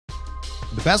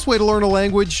The best way to learn a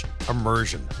language?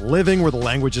 Immersion. Living where the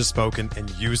language is spoken and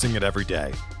using it every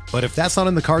day. But if that's not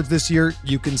in the cards this year,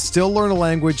 you can still learn a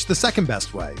language the second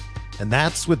best way, and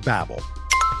that's with Babbel.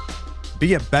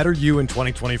 Be a better you in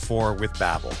 2024 with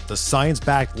Babbel, the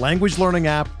science-backed language learning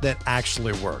app that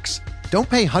actually works. Don't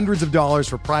pay hundreds of dollars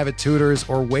for private tutors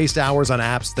or waste hours on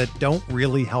apps that don't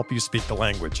really help you speak the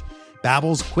language.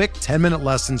 Babbel's quick 10-minute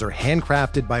lessons are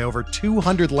handcrafted by over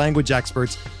 200 language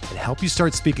experts and help you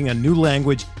start speaking a new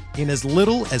language in as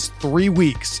little as 3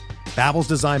 weeks. Babbel's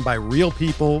designed by real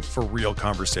people for real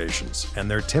conversations,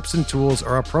 and their tips and tools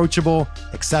are approachable,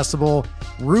 accessible,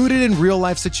 rooted in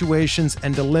real-life situations,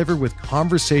 and delivered with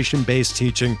conversation-based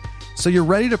teaching, so you're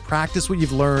ready to practice what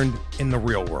you've learned in the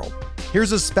real world.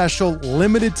 Here's a special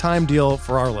limited-time deal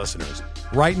for our listeners.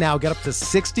 Right now, get up to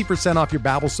 60% off your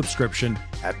Babbel subscription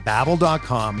at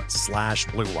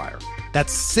babbel.com/Blue Wire.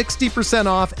 That's 60%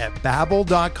 off at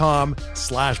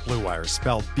babbel.com/Blue Wire,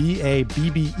 spelled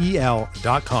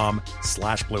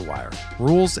BABBEL.com/Blue Wire.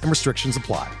 Rules and restrictions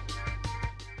apply.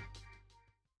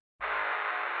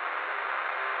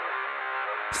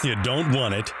 You don't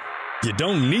want it, you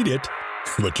don't need it,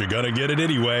 but you're gonna get it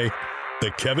anyway.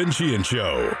 The Kevin Sheehan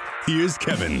Show. Here's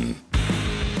Kevin.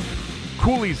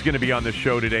 Cooley's going to be on the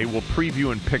show today. We'll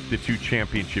preview and pick the 2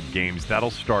 championship games. That'll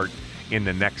start in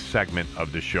the next segment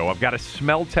of the show. I've got a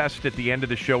smell test at the end of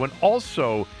the show. And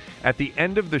also, at the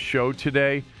end of the show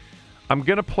today, I'm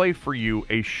going to play for you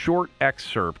a short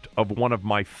excerpt of one of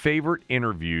my favorite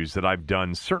interviews that I've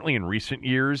done, certainly in recent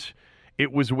years.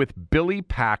 It was with Billy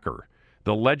Packer,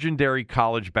 the legendary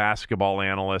college basketball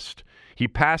analyst. He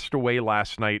passed away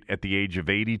last night at the age of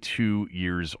 82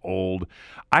 years old.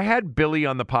 I had Billy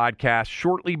on the podcast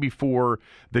shortly before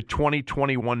the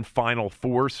 2021 Final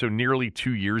Four, so nearly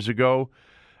 2 years ago.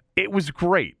 It was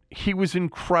great. He was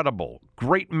incredible.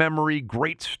 Great memory,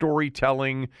 great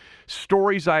storytelling,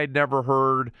 stories I had never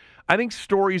heard. I think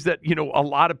stories that, a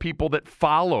lot of people that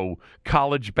follow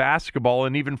college basketball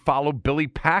and even follow Billy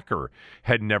Packer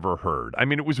had never heard. I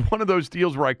mean, it was one of those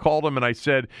deals where I called him and I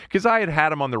said, because I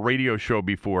had him on the radio show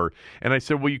before, and I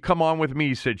said, will you come on with me?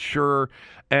 He said, sure.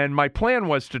 And my plan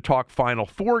was to talk Final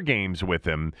Four games with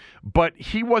him, but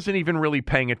he wasn't even really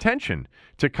paying attention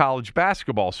to college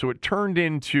basketball. So it turned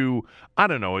into, I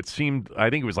don't know, I think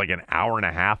it was like an hour and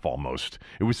a half almost.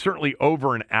 It was certainly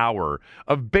over an hour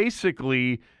of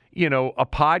basically, a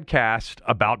podcast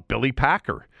about Billy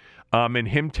Packer and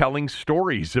him telling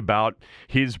stories about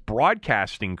his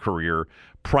broadcasting career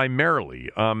primarily.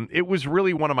 It was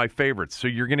really one of my favorites. So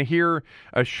you're going to hear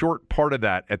a short part of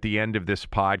that at the end of this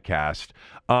podcast.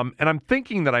 And I'm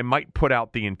thinking that I might put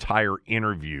out the entire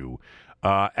interview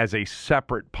as a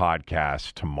separate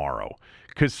podcast tomorrow.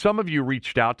 Because some of you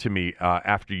reached out to me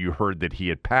after you heard that he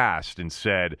had passed and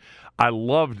said, I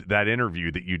loved that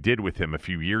interview that you did with him a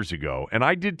few years ago. And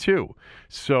I did too.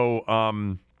 So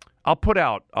I'll put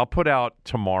out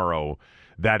tomorrow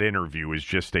that interview as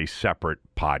just a separate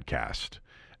podcast.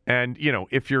 And,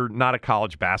 if you're not a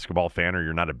college basketball fan or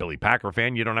you're not a Billy Packer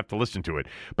fan, you don't have to listen to it.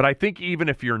 But I think even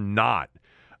if you're not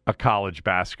a college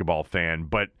basketball fan,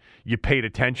 but you paid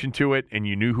attention to it and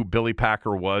you knew who Billy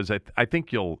Packer was, I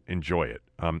think you'll enjoy it.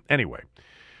 Anyway,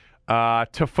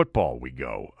 to football we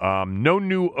go. No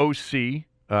new OC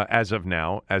as of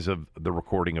now, as of the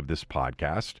recording of this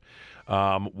podcast.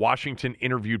 Washington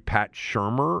interviewed Pat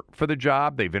Shurmur for the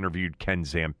job. They've interviewed Ken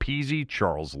Zampese,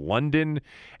 Charles London,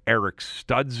 Eric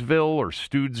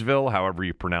Studesville, however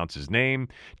you pronounce his name,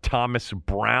 Thomas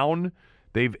Brown.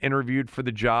 They've interviewed for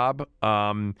the job.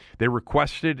 They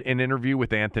requested an interview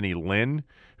with Anthony Lynn,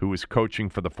 who was coaching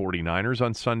for the 49ers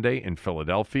on Sunday in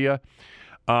Philadelphia.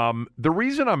 The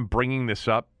reason I'm bringing this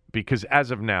up, because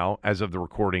as of now, as of the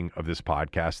recording of this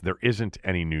podcast, there isn't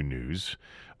any new news.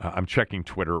 I'm checking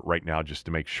Twitter right now just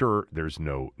to make sure there's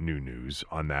no new news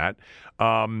on that.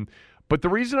 But the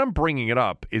reason I'm bringing it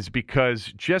up is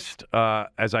because just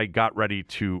as I got ready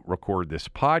to record this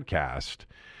podcast,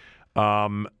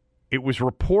 it was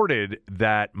reported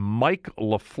that Mike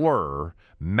LaFleur,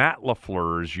 Matt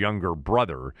LaFleur's younger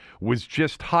brother, was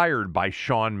just hired by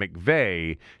Sean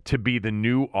McVay to be the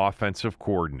new offensive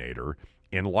coordinator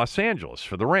in Los Angeles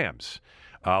for the Rams.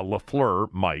 LaFleur,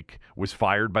 Mike, was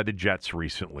fired by the Jets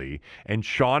recently, and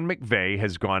Sean McVay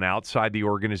has gone outside the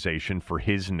organization for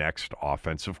his next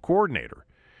offensive coordinator.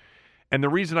 And the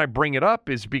reason I bring it up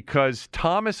is because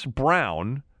Thomas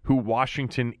Brown, who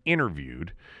Washington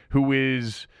interviewed, who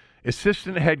is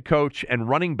assistant head coach and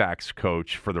running backs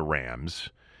coach for the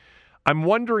Rams, I'm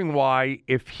wondering why,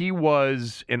 if he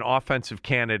was an offensive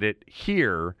candidate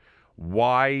here,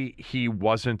 why he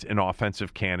wasn't an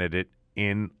offensive candidate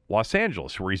in Los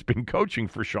Angeles, where he's been coaching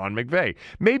for Sean McVay.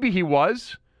 Maybe he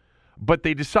was, but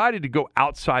they decided to go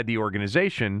outside the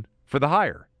organization for the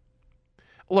hire.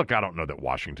 Look, I don't know that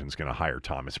Washington's going to hire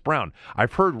Thomas Brown.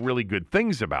 I've heard really good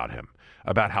things about him,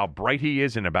 about how bright he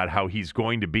is and about how he's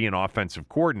going to be an offensive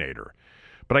coordinator.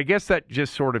 But I guess that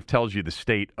just sort of tells you the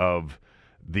state of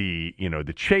the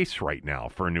chase right now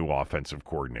for a new offensive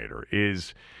coordinator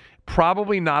is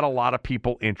probably not a lot of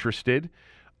people interested.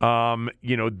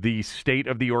 The state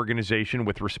of the organization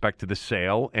with respect to the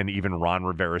sale and even Ron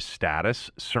Rivera's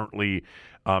status certainly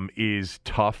is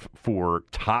tough for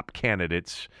top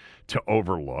candidates to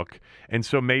overlook. And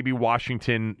so maybe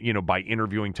Washington, by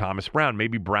interviewing Thomas Brown,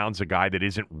 maybe Brown's a guy that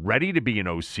isn't ready to be an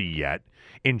OC yet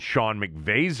in Sean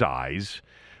McVay's eyes,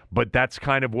 but that's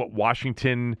kind of what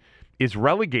Washington is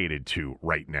relegated to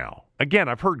right now. Again,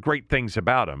 I've heard great things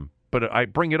about him, but I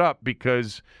bring it up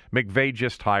because McVay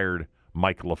just hired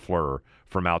Mike LaFleur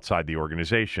from outside the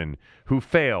organization, who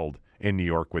failed in New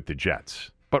York with the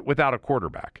Jets, but without a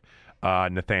quarterback.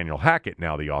 Nathaniel Hackett,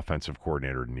 now the offensive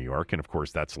coordinator in New York, and of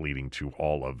course that's leading to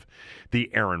all of the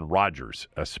Aaron Rodgers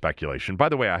speculation. By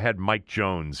the way, I had Mike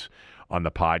Jones on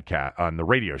the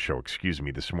radio show,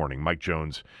 this morning. Mike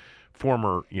Jones,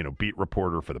 former, beat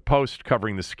reporter for the Post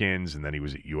covering the Skins, and then he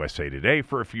was at USA Today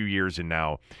for a few years, and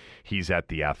now he's at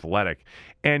The Athletic.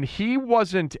 And he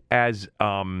wasn't as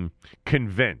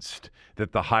convinced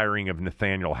that the hiring of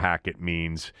Nathaniel Hackett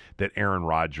means that Aaron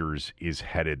Rodgers is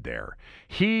headed there.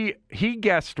 He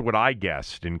guessed what I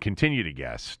guessed and continue to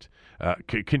guess,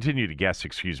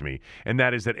 and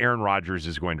that is that Aaron Rodgers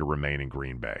is going to remain in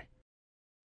Green Bay.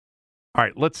 All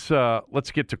right,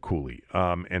 let's get to Cooley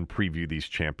and preview these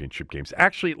championship games.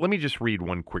 Actually, let me just read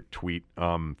one quick tweet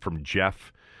from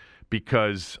Jeff,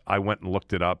 because I went and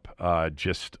looked it up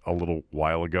just a little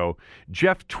while ago.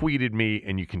 Jeff tweeted me,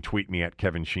 and you can tweet me at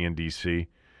Kevin Sheehan DC.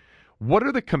 What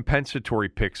are the compensatory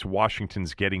picks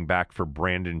Washington's getting back for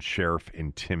Brandon Sheriff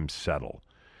and Tim Settle?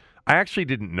 I actually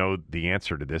didn't know the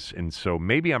answer to this, and so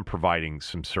maybe I'm providing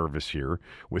some service here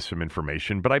with some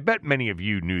information, but I bet many of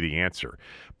you knew the answer.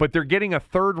 But they're getting a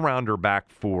third-rounder back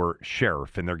for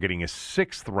Sheriff, and they're getting a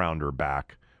sixth-rounder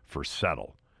back for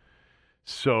Settle.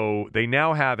 So they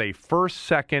now have a first,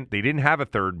 second. They didn't have a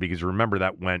third because, remember,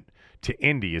 that went to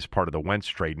Indy as part of the Wentz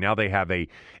trade. Now they have a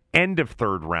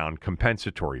end-of-third-round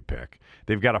compensatory pick.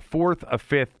 They've got a fourth, a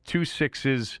fifth, 2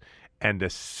 sixes, and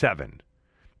a 7.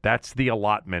 That's the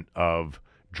allotment of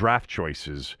draft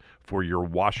choices for your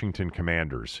Washington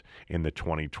Commanders in the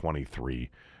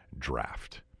 2023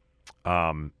 draft.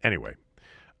 Anyway,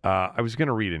 I was going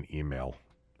to read an email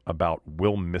about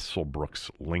Will Misselbrook's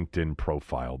LinkedIn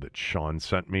profile that Sean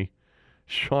sent me.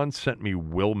 Sean sent me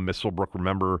Will Misselbrook.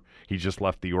 Remember, he just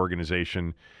left the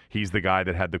organization. He's the guy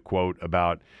that had the quote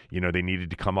about, they needed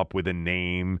to come up with a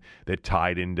name that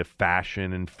tied into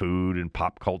fashion and food and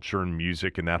pop culture and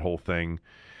music and that whole thing.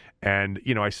 And,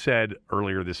 I said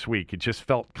earlier this week, it just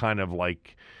felt kind of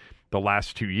like the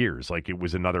last 2 years, like it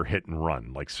was another hit and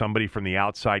run. Like somebody from the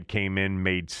outside came in,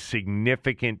 made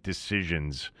significant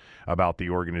decisions about the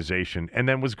organization, and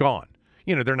then was gone.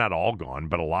 They're not all gone,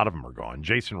 but a lot of them are gone.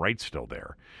 Jason Wright's still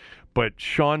there. But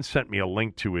Sean sent me a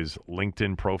link to his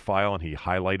LinkedIn profile, and he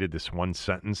highlighted this one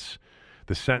sentence.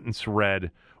 The sentence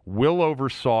read, Will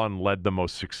oversaw and led the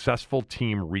most successful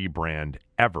team rebrand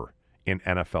ever in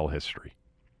NFL history.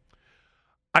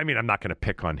 I mean, I'm not going to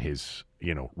pick on his,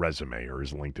 resume or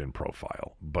his LinkedIn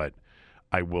profile, but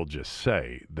I will just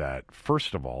say that,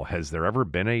 first of all, has there ever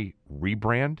been a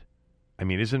rebrand? I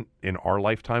mean, isn't in our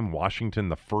lifetime Washington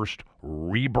the first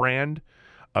rebrand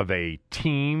of a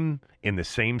team in the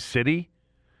same city?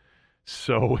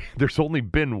 So there's only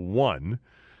been one.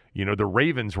 The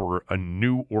Ravens were a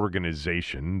new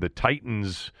organization. The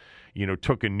Titans,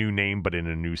 took a new name but in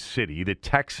a new city. The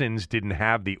Texans didn't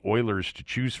have the Oilers to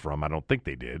choose from. I don't think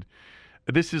they did.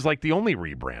 This is like the only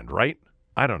rebrand, right?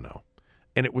 I don't know.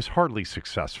 And it was hardly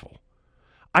successful.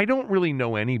 I don't really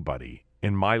know anybody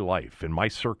in my life, in my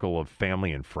circle of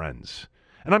family and friends,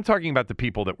 and I'm talking about the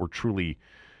people that were truly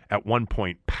at one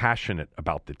point passionate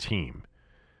about the team,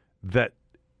 that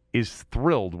is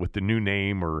thrilled with the new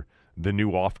name or the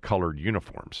new off-colored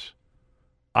uniforms.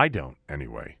 I don't,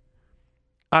 anyway.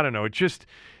 I don't know. It just,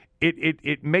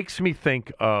 it makes me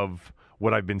think of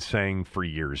what I've been saying for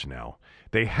years now.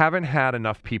 They haven't had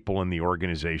enough people in the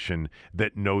organization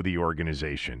that know the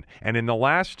organization. And in the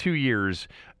last 2 years,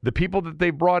 the people that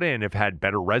they brought in have had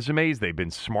better resumes. They've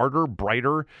been smarter,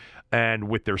 brighter, and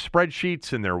with their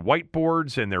spreadsheets and their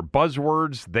whiteboards and their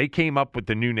buzzwords, they came up with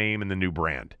the new name and the new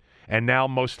brand. And now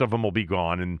most of them will be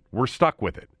gone, and we're stuck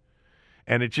with it.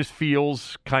 And it just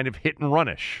feels kind of hit and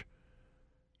runish,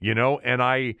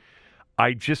 and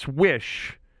I just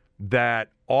wish that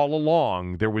all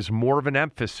along there was more of an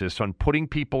emphasis on putting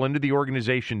people into the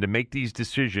organization to make these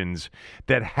decisions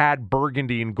that had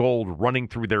burgundy and gold running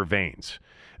through their veins,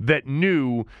 that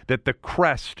knew that the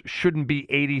crest shouldn't be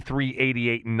 83,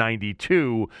 88, and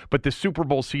 92, but the Super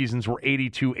Bowl seasons were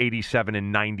 82, 87,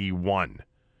 and 91.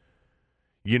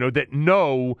 That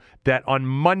know that on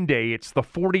Monday it's the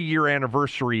 40-year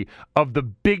anniversary of the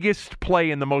biggest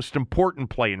play and the most important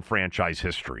play in franchise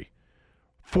history.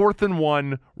 4th and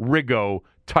 1, Riggo,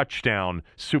 touchdown,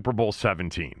 Super Bowl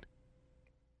 17.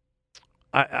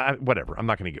 Whatever. I'm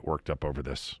not going to get worked up over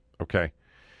this, okay?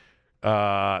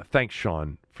 Thanks,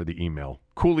 Sean, for the email.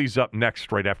 Cooley's up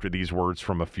next right after these words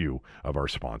from a few of our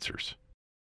sponsors.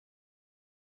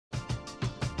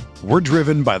 We're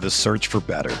driven by the search for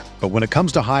better. But when it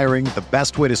comes to hiring, the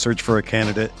best way to search for a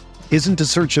candidate isn't to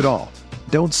search at all.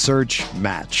 Don't search,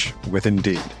 match with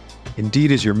Indeed.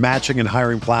 Indeed is your matching and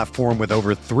hiring platform with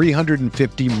over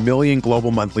 350 million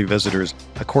global monthly visitors,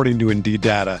 according to Indeed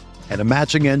data, and a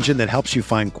matching engine that helps you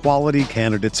find quality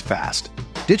candidates fast.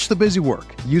 Ditch the busy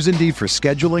work. Use Indeed for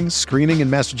scheduling, screening,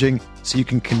 and messaging so you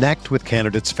can connect with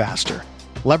candidates faster.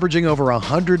 Leveraging over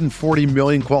 140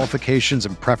 million qualifications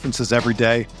and preferences every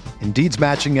day, Indeed's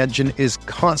matching engine is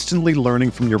constantly learning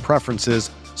from your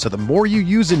preferences, so the more you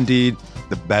use Indeed,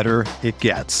 the better it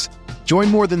gets. Join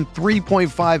more than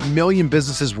 3.5 million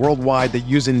businesses worldwide that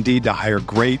use Indeed to hire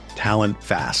great talent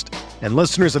fast. And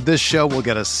listeners of this show will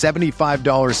get a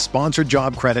 $75 sponsored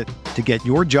job credit to get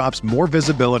your jobs more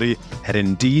visibility at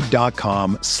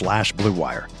Indeed.com/Blue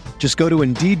Wire. Just go to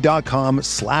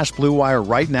Indeed.com/Blue Wire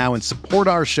right now and support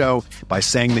our show by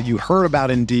saying that you heard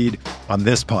about Indeed on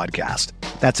this podcast.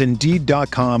 That's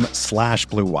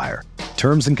Indeed.com/Blue Wire.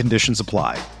 Terms and conditions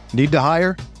apply. Need to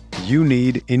hire? You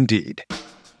need Indeed.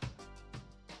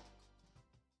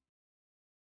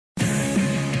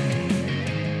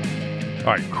 All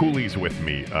right, Cooley's with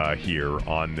me here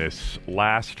on this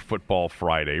last football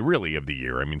Friday, really, of the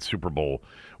year. I mean, Super Bowl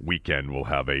weekend, we'll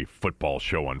have a football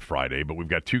show on Friday, but we've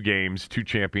got two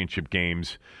championship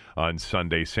games on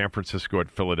Sunday. San Francisco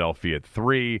at Philadelphia at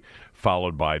 3,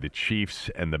 followed by the Chiefs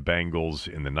and the Bengals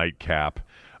in the nightcap.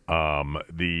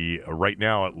 Right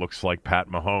now, it looks like Pat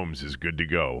Mahomes is good to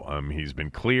go. He's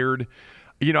been cleared.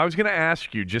 I was going to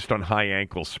ask you just on high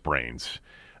ankle sprains.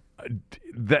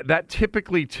 That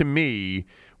typically, to me,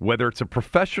 whether it's a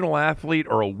professional athlete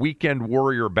or a weekend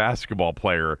warrior basketball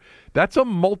player, that's a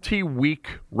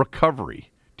multi-week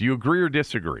recovery. Do you agree or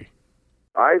disagree?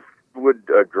 I would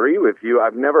agree with you.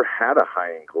 I've never had a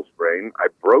high ankle sprain. I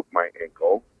broke my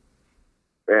ankle.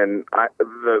 And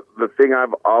the thing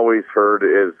I've always heard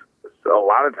is a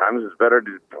lot of times it's better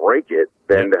to break it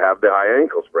than to have the high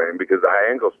ankle sprain, because the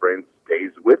high ankle sprain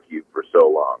stays with you for so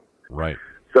long. Right.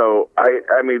 So,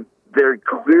 I mean, they're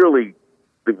clearly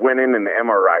they went in and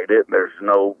MRI'd it, and there's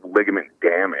no ligament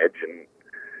damage, and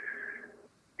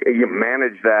you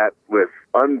manage that with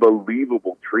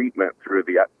unbelievable treatment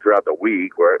throughout the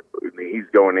week, where he's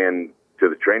going in to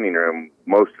the training room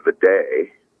most of the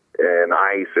day, and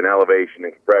ice and elevation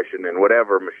and compression and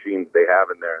whatever machines they have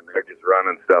in there, and they're just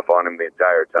running stuff on him the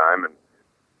entire time. And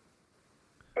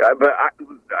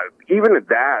even at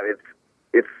that,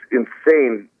 it's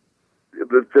insane.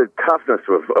 The toughness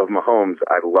of Mahomes,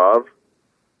 I love,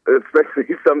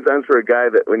 especially sometimes for a guy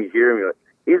that when you hear him, you're like,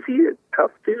 is he a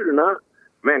tough dude or not?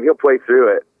 Man, he'll play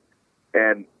through it.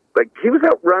 And like, he was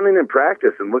out running in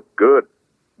practice and looked good.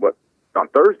 On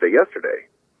Thursday, yesterday?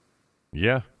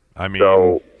 Yeah, I mean,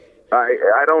 so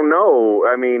I don't know.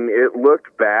 I mean, it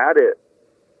looked bad,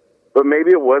 but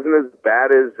maybe it wasn't as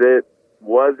bad as it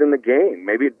was in the game.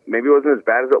 Maybe it wasn't as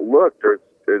bad as it looked, or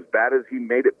as bad as he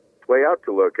made it play out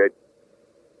to look. I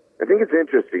think it's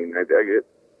interesting because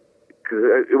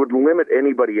it would limit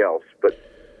anybody else, but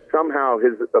somehow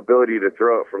his ability to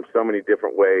throw it from so many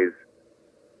different ways,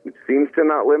 it seems to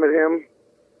not limit him.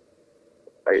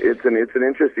 It's an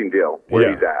interesting deal where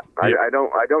he's at. I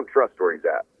don't trust where he's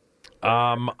at.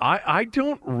 I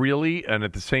don't really, and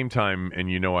at the same time,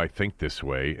 and I think this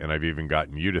way, and I've even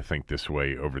gotten you to think this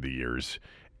way over the years.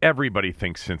 Everybody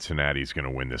thinks Cincinnati's going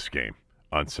to win this game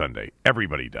on Sunday.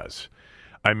 Everybody does.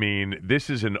 I mean, this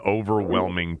is an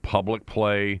overwhelming public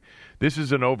play. This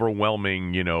is an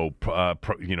overwhelming,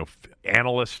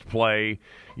 analyst play.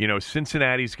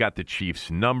 Cincinnati's got the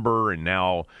Chiefs' number, and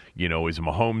now, is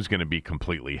Mahomes going to be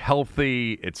completely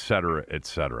healthy, et cetera, et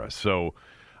cetera. So,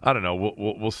 I don't know.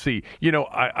 We'll see.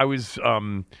 I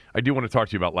do want to talk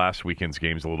to you about last weekend's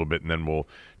games a little bit, and then we'll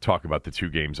talk about the two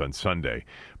games on Sunday.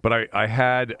 But I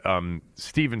had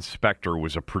Steven Spector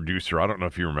was a producer. I don't know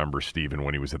if you remember Steven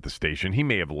when he was at the station. He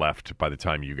may have left by the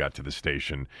time you got to the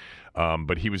station.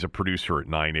 But he was a producer at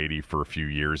 980 for a few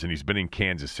years, and he's been in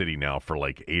Kansas City now for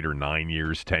like 8 or 9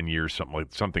 years, 10 years,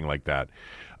 something like that,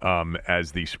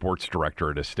 as the sports director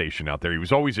at a station out there. He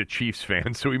was always a Chiefs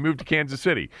fan, so he moved to Kansas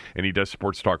City, and he does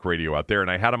sports talk radio out there.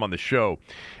 And I had him on the show,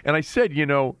 and I said,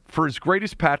 for as great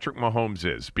as Patrick Mahomes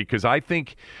is, because I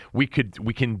think we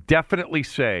can definitely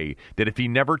say that if he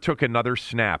never took another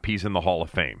snap, he's in the Hall of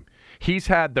Fame. He's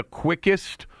had the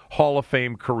quickest Hall of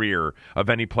Fame career of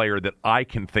any player that I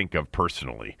can think of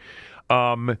personally.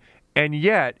 And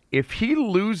yet, if he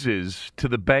loses to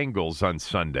the Bengals on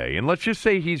Sunday, and let's just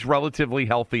say he's relatively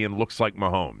healthy and looks like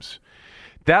Mahomes,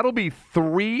 that'll be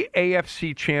 3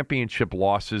 AFC championship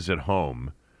losses at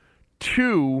home,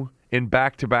 2 in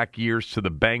back-to-back years to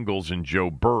the Bengals and Joe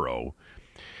Burrow.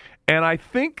 And I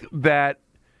think that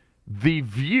the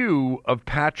view of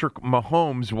Patrick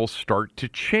Mahomes will start to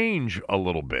change a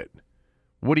little bit.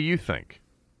 What do you think?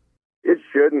 It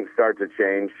shouldn't start to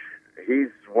change. He's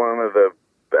one of the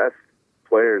best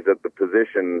players at the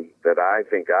position that I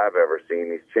think I've ever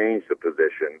seen. He's changed the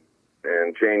position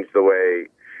and changed the way.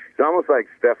 It's almost like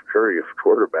Steph Curry of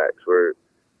quarterbacks, where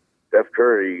Steph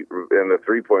Curry in the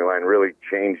three-point line really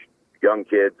changed young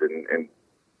kids and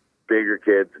bigger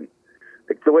kids. And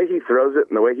like the way he throws it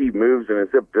and the way he moves and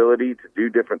his ability to do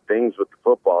different things with the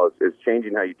football is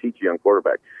changing how you teach a young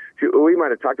quarterback. We might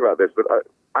have talked about this, but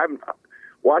I'm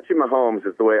watching Mahomes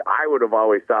is the way I would have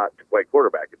always thought to play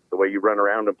quarterback. It's the way you run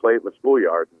around and play it in the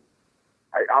schoolyard.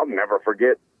 I'll never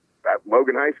forget at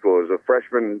Logan High School as a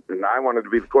freshman, and I wanted to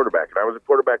be the quarterback. And I was a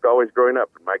quarterback always growing up.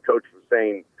 And my coach was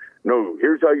saying, no,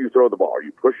 here's how you throw the ball.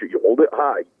 You push it, you hold it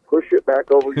high, you push it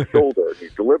back over your shoulder, and you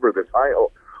deliver this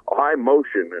high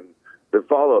motion and the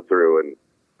follow through. And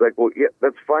it's like, well, yeah,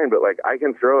 that's fine, but like I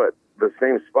can throw it the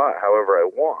same spot however I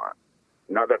want.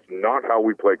 No, that's not how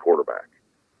we play quarterback.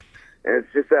 And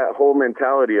it's just that whole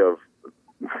mentality of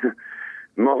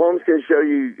Mahomes can show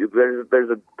you there's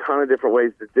a ton of different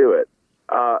ways to do it.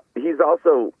 He's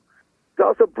also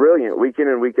brilliant week in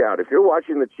and week out. If you're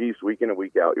watching the Chiefs week in and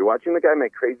week out, you're watching the guy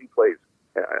make crazy plays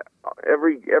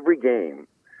every game.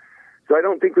 So I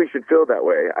don't think we should feel that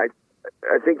way.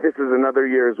 I think this is another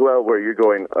year as well where you're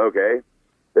going, okay,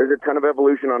 there's a ton of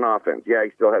evolution on offense. Yeah,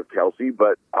 he still has Kelsey,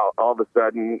 but all of a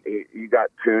sudden you got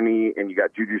Tooney and you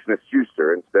got Juju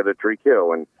Smith-Schuster instead of Tyreek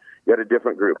Hill, and you got a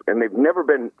different group. And they've never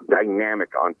been dynamic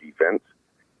on defense,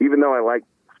 even though I like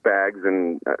Spags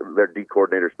and their D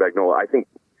coordinator Spagnuolo. I think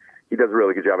he does a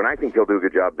really good job, and I think he'll do a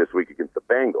good job this week against the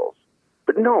Bengals.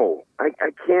 But no, I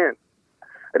can't.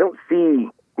 I don't see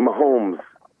Mahomes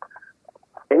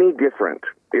any different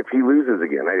if he loses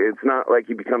again. It's not like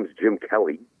he becomes Jim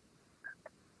Kelly.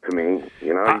 To me,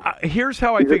 here's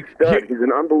how I think. He's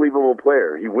an unbelievable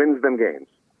player. He wins them games.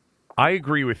 I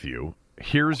agree with you.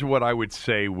 Here's what I would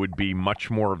say would be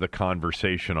much more of the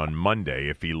conversation on Monday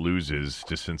if he loses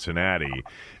to Cincinnati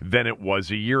than it was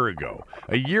a year ago.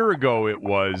 A year ago, it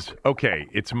was, okay,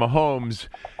 it's Mahomes.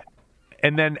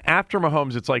 And then after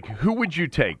Mahomes, it's like, who would you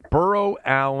take, Burrow,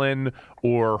 Allen,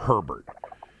 or Herbert?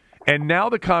 And now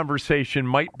the conversation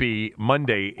might be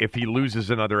Monday if he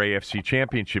loses another AFC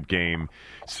championship game.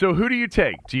 So who do you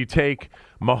take? Do you take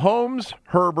Mahomes,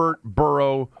 Herbert,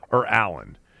 Burrow, or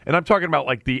Allen? And I'm talking about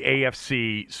like the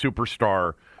AFC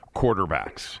superstar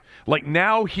quarterbacks. Like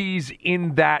now he's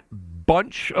in that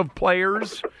bunch of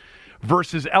players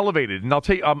versus elevated. And I'll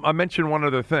tell you, I'll mention one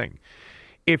other thing.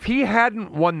 If he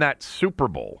hadn't won that Super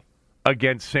Bowl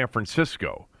against San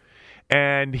Francisco,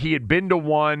 and he had been to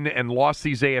one and lost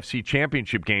these AFC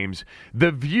championship games, the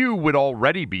view would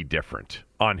already be different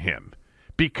on him.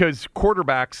 Because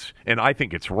quarterbacks, and I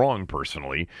think it's wrong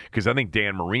personally, because I think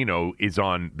Dan Marino is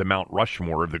on the Mount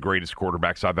Rushmore of the greatest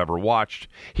quarterbacks I've ever watched.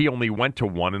 He only went to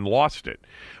one and lost it.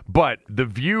 But the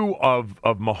view of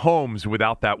Mahomes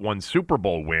without that one Super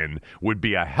Bowl win would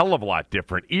be a hell of a lot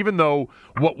different, even though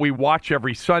what we watch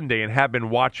every Sunday and have been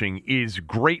watching is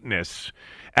greatness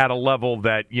at a level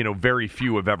that, very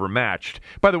few have ever matched.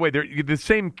 By the way, the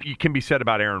same can be said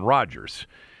about Aaron Rodgers.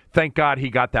 Thank God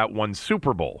he got that one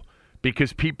Super Bowl,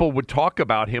 because people would talk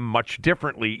about him much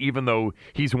differently, even though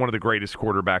he's one of the greatest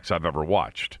quarterbacks I've ever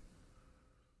watched.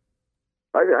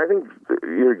 I think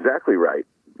you're exactly right.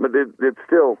 But it's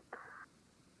still,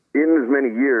 in as many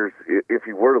years, if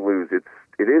you were to lose, it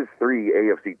is 3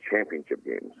 AFC championship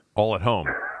games. All at home.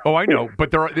 Oh, I know,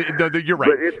 but you're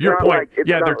right. Your point,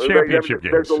 they're championship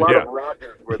games. There's a lot of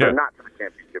Rodgers where they're not to the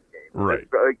championship game. Right.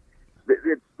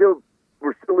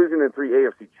 We're still losing in 3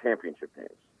 AFC championship games.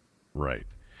 Right.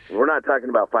 We're not talking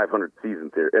about 500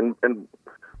 seasons here. And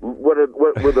what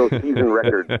were those season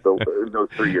records those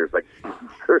 3 years? Like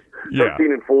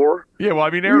 13-4? Yeah, well,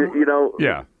 I mean, Aaron,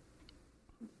 yeah.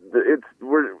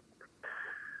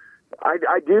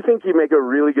 I do think you make a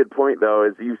really good point, though,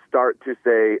 as you start to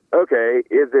say, okay,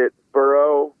 is it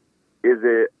Burrow?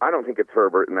 I don't think it's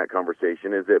Herbert in that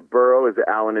conversation. Is it Burrow? Is it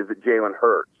Allen? Is it Jalen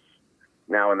Hurts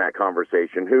now in that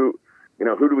conversation? Who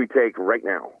do we take right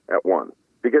now at one?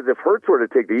 Because if Hurts were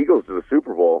to take the Eagles to the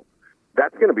Super Bowl,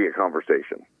 that's going to be a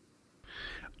conversation.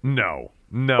 No.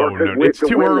 It's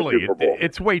too early.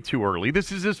 It's way too early.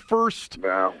 This is his first.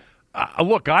 No.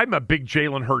 Look, I'm a big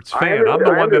Jalen Hurts fan. I'm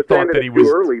the one that thought that he was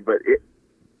too early,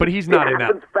 but he's not in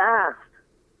that fast.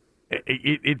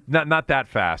 Not that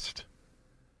fast.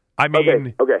 I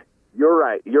mean, okay. You're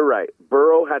right.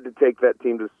 Burrow had to take that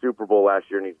team to the Super Bowl last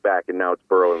year, and he's back, and now it's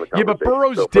Burrow in the conversation. Yeah, but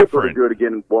Burrow's so different. Do it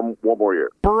again one more year.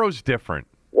 Burrow's different.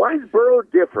 Why is Burrow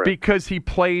different? Because he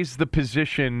plays the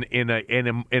position in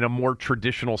a more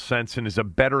traditional sense and is a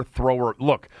better thrower.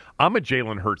 Look, I'm a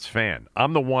Jalen Hurts fan.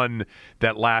 I'm the one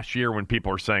that last year when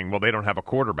people are saying, well, they don't have a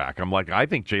quarterback, I'm like, I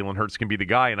think Jalen Hurts can be the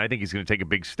guy, and I think he's going to take a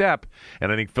big step,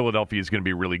 and I think Philadelphia is going to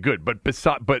be really good. But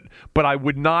I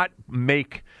would not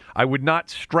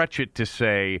stretch it to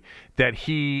say that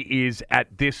he is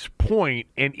at this point,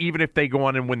 and even if they go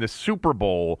on and win the Super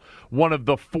Bowl, one of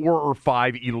the 4 or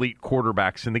 5 elite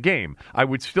quarterbacks in the game. I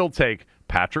would still take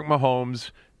Patrick Mahomes,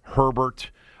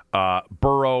 Herbert,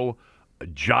 Burrow,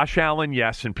 Josh Allen,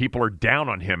 yes, and people are down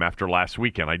on him after last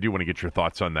weekend. I do want to get your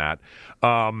thoughts on that.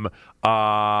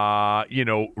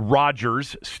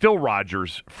 Rodgers, still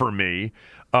Rodgers for me,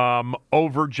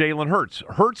 over Jalen Hurts.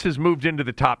 Hurts has moved into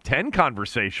the top 10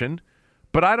 conversation,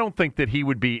 but I don't think that he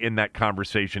would be in that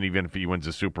conversation even if he wins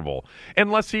a Super Bowl.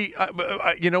 Unless he,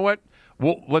 you know what?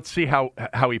 Well, let's see how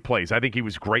he plays. I think he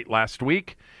was great last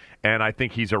week, and I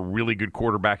think he's a really good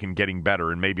quarterback and getting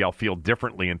better, and maybe I'll feel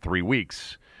differently in 3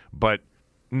 weeks. But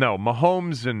no,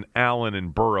 Mahomes and Allen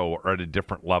and Burrow are at a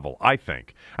different level, I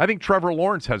think. I think Trevor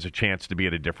Lawrence has a chance to be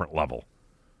at a different level.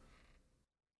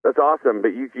 That's awesome,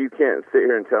 but you can't sit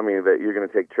here and tell me that you're going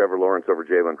to take Trevor Lawrence over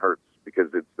Jalen Hurts because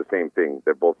it's the same thing.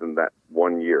 They're both in that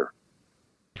 1 year.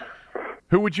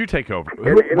 Who would you take over?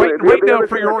 Wait now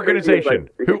for your organization.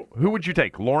 Who would you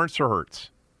take, Lawrence or Hurts?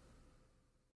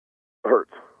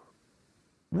 Hurts.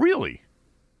 Really?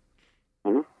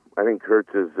 Mm-hmm. I think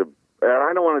Hurts is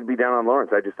I don't want to be down on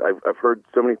Lawrence. I've heard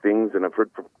so many things, and I've heard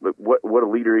what a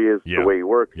leader he is, the way he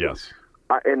works. Yes.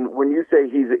 And when you say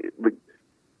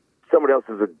someone else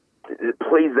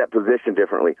plays that position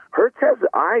differently,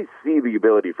 I see the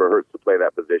ability for Hurts to play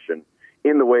that position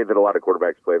in the way that a lot of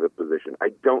quarterbacks play the position. I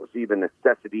don't see the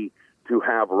necessity to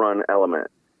have run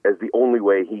element as the only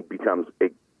way he becomes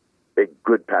a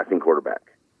good passing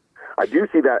quarterback. I do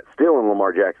see that still in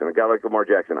Lamar Jackson. A guy like Lamar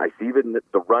Jackson, I see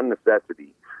the run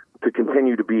necessity to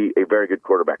continue to be a very good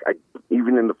quarterback.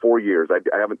 Even in the 4 years, I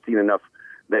haven't seen enough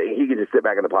that he can just sit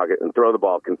back in the pocket and throw the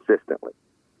ball consistently.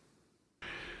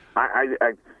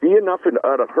 I see enough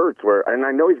out of Hurts and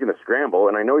I know he's going to scramble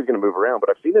and I know he's going to move around, but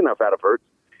I've seen enough out of Hurts.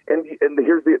 And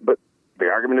but the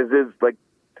argument is like,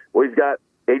 well, he's got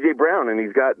A.J. Brown and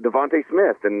he's got Devontae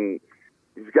Smith and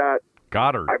he's got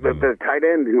Goddard. The tight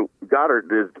end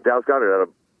Dallas Goddard out of,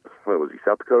 what was he,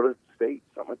 South Dakota State,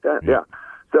 something like that. Yeah.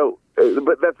 So,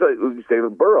 but that's you say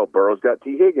Burrow. Burrow's got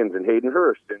T. Higgins and Hayden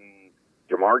Hurst and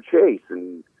Jamar Chase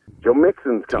and Joe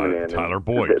Mixon's coming in. Tyler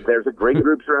Boyd. There's a great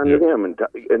group surrounding him,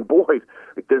 and Boyd.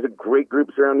 There's a great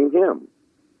group surrounding him.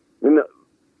 And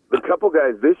the couple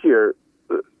guys this year,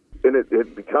 and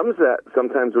it becomes that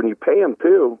sometimes when you pay them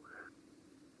too.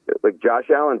 Like Josh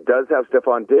Allen does have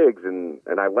Stephon Diggs, and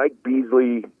I like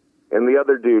Beasley and the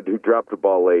other dude who dropped the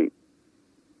ball late.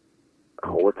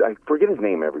 I forget his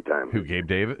name every time. Who, Gabe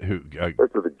Davis?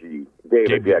 Starts with a G.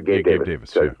 Gabe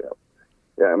Davis.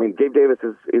 Yeah, I mean, Gabe Davis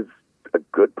is a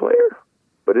good player,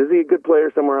 but is he a good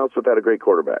player somewhere else without a great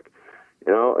quarterback?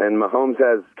 You know, and Mahomes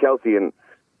has Kelsey, and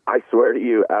I swear to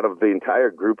you, out of the entire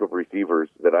group of receivers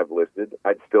that I've listed,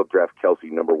 I'd still draft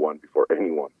Kelsey number 1 before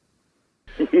anyone.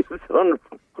 He is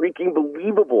freaking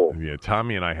believable. Yeah,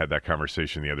 Tommy and I had that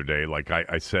conversation the other day. Like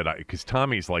I said, because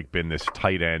Tommy's like been this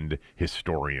tight end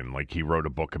historian. Like he wrote a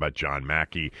book about John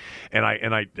Mackey, and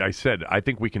I said I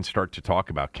think we can start to talk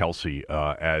about Kelsey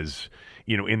as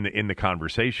in the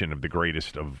conversation of the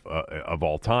greatest of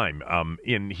all time.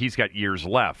 And he's got years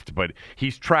left, but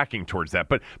he's tracking towards that.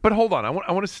 But hold on, I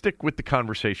want to stick with the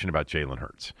conversation about Jalen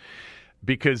Hurts.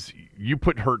 Because you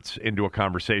put Hurts into a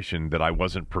conversation that I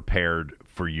wasn't prepared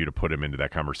for you to put him into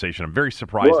that conversation. I'm very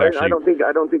surprised. Well, actually, I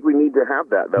don't think we need to have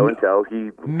that though until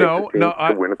he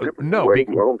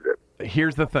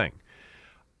Here's the thing.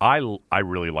 I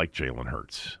really like Jalen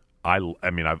Hurts. I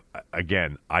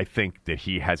think that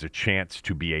he has a chance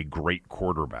to be a great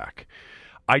quarterback.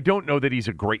 I don't know that he's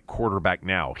a great quarterback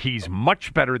now. He's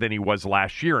much better than he was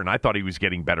last year, and I thought he was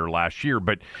getting better last year.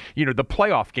 But, the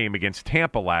playoff game against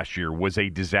Tampa last year was a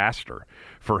disaster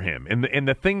for him. And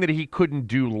the thing that he couldn't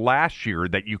do last year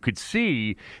that you could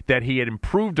see that he had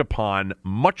improved upon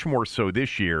much more so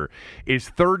this year is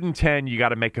 3rd and 10, you got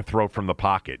to make a throw from the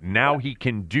pocket. Now he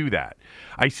can do that.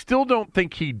 I still don't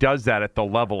think he does that at the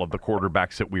level of the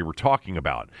quarterbacks that we were talking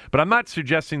about. But I'm not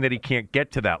suggesting that he can't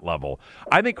get to that level.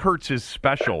 I think Hurts is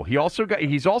special.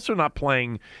 He's also not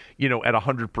playing, at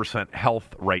 100%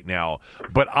 health right now.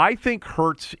 But I think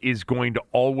Hurts is going to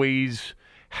always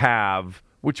have,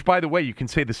 which, by the way, you can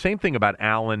say the same thing about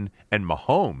Allen and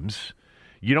Mahomes.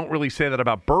 You don't really say that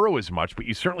about Burrow as much, but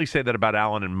you certainly say that about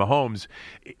Allen and Mahomes,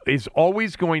 is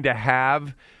always going to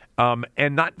have,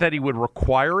 and not that he would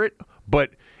require it,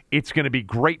 but it's going to be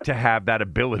great to have that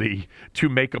ability to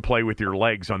make a play with your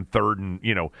legs on 3rd and,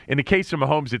 in the case of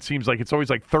Mahomes, it seems like it's always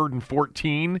like 3rd and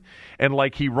 14, and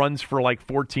like he runs for like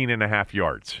 14 and a half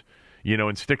yards.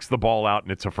 And sticks the ball out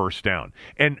and it's a first down.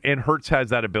 And Hurts has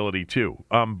that ability too.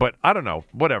 But I don't know,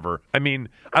 whatever. I mean,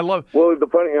 I love. Well,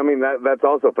 that's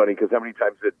also funny because how many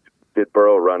times did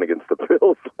Burrow run against the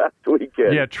Bills last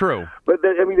weekend? Yeah, true. But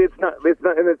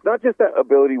it's not just that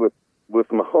ability with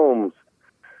Mahomes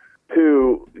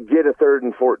to get a 3rd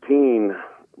and 14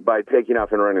 by taking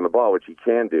off and running the ball, which he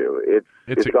can do.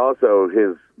 It's also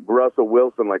his Russell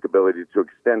Wilson-like ability to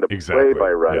extend a play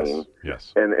by running,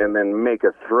 yes. and then make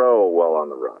a throw while on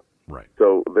the run. Right.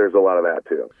 So there's a lot of that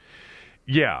too.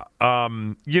 Yeah.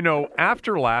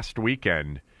 After last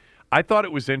weekend, I thought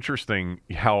it was interesting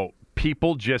how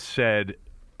people just said,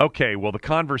 okay, well, the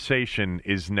conversation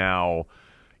is now,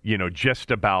 just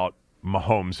about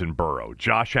Mahomes and Burrow.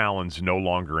 Josh Allen's no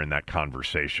longer in that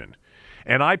conversation.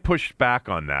 And I pushed back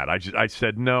on that. I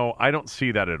said, no, I don't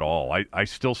see that at all. I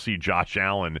still see Josh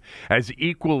Allen as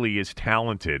equally as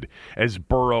talented as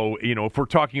Burrow. If we're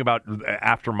talking about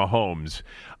after Mahomes,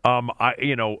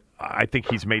 I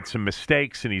think he's made some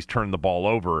mistakes and he's turned the ball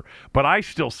over. But I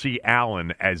still see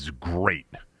Allen as great.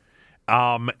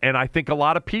 And I think a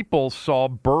lot of people saw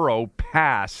Burrow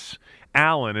pass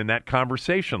Allen in that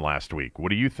conversation last week. What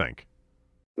do you think?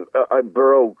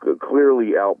 Burrow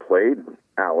clearly outplayed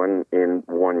Allen in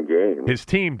one game. His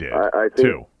team did, I think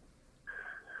too.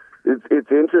 It's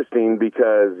interesting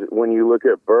because when you look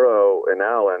at Burrow and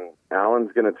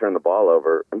Allen's going to turn the ball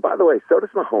over. And by the way, so does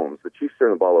Mahomes. The Chiefs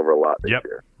turn the ball over a lot this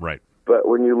year. Right. But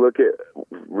when you look at,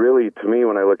 really, to me,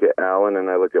 when I look at Allen and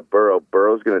I look at Burrow,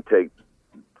 Burrow's going to take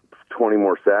 20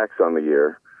 more sacks on the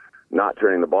year, not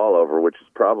turning the ball over, which is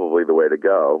probably the way to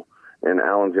go. And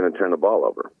Allen's going to turn the ball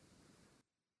over.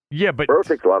 Yeah, but Burrow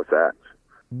takes a lot of sacks.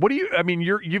 What do you? I mean,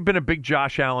 you've been a big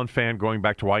Josh Allen fan going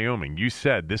back to Wyoming. You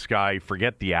said this guy,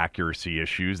 forget the accuracy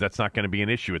issues. That's not going to be an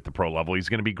issue at the pro level. He's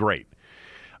going to be great.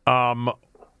 I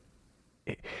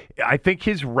think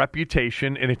his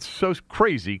reputation, and it's so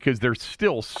crazy because they're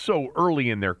still so early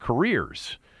in their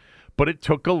careers, but it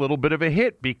took a little bit of a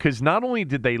hit because not only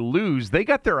did they lose, they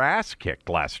got their ass kicked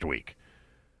last week.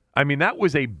 I mean, that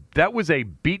was a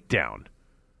beatdown.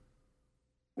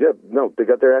 Yeah, no, they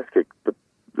got their ass kicked. But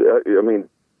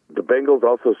the Bengals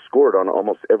also scored on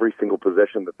almost every single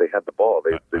possession that they had the ball.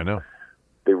 I know.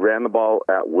 They ran the ball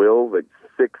at will, like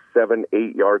 6, 7,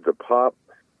 8 yards a pop.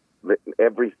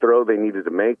 Every throw they needed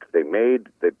to make, they made.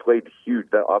 They played huge.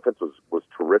 That offense was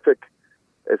terrific.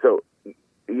 And so,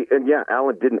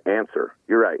 Allen didn't answer.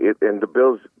 You're right. And the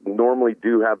Bills normally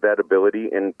do have that ability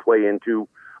and play into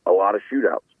a lot of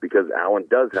shootouts because Allen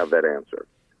does have that answer.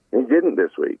 And he didn't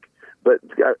this week. But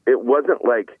it wasn't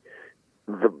like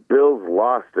the Bills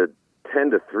lost a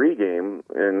 10-3 game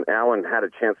and Allen had a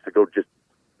chance to go just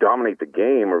dominate the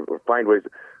game or find ways.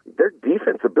 Their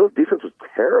defense, the Bills' defense was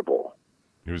terrible.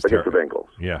 It was against terrible. the Bengals.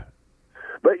 Yeah.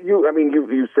 But you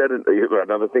said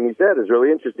another thing you said is really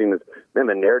interesting is, man,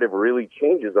 the narrative really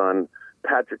changes on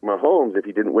Patrick Mahomes if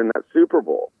he didn't win that Super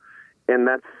Bowl. And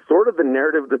that's sort of the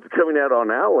narrative that's coming out on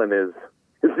Allen is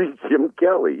he Jim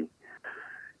Kelly?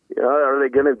 Are they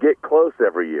going to get close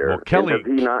every year? Well, Kelly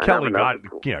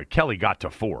got to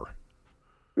 4.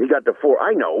 He got to 4.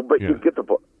 I know, but you get the.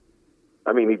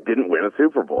 I mean, he didn't win a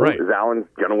Super Bowl. Right. Is Allen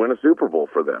going to win a Super Bowl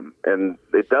for them? And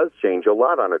it does change a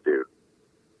lot on a dude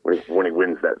when he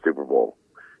wins that Super Bowl.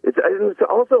 It's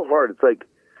also hard. It's like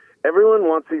everyone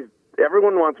wants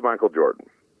Michael Jordan.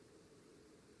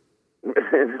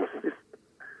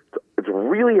 It's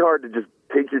really hard to just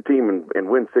take your team and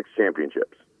win 6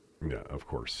 championships. Yeah, of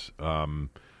course. I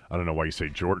don't know why you say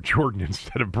Jordan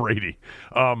instead of Brady.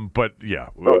 But yeah.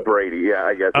 Oh, Brady. Yeah,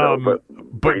 I guess so.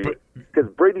 But because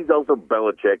Brady's also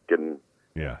Belichick and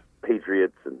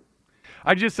Patriots and.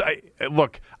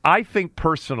 Look, I think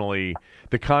personally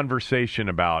the conversation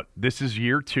about this is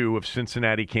year 2 of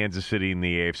Cincinnati, Kansas City in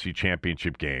the AFC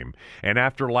Championship game. And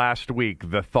after last week,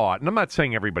 the thought, and I'm not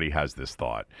saying everybody has this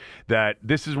thought, that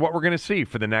this is what we're going to see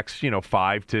for the next,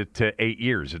 5 to 8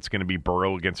 years. It's going to be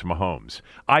Burrow against Mahomes.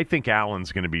 I think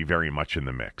Allen's going to be very much in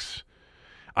the mix.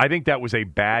 I think that was a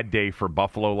bad day for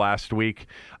Buffalo last week.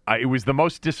 It was the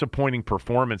most disappointing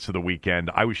performance of the weekend.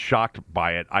 I was shocked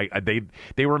by it.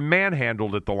 They were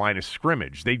manhandled at the line of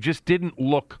scrimmage. They just didn't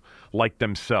look like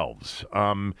themselves.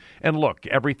 And look,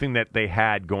 everything that they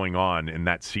had going on in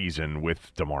that season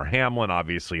with Damar Hamlin,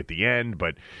 obviously at the end,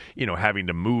 but having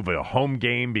to move a home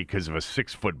game because of a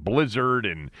 6-foot blizzard,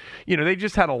 and they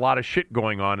just had a lot of shit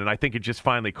going on. And I think it just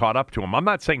finally caught up to them. I'm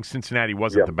not saying Cincinnati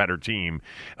wasn't the better team.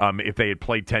 If they had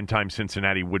played 10 times,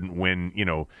 Cincinnati wouldn't win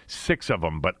 6 of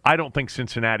them, but I don't think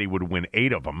Cincinnati would win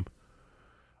 8 of them.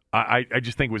 I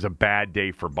just think it was a bad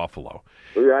day for Buffalo.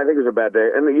 Yeah, I think it was a bad day,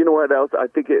 and you know what else? I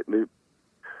think it hurts.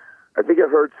 I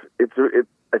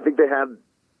think they had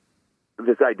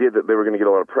this idea that they were going to get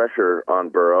a lot of pressure on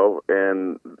Burrow,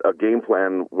 and a game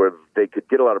plan where they could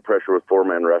get a lot of pressure with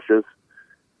 4-man rushes,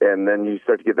 and then you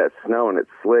start to get that snow and it's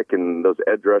slick, and those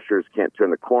edge rushers can't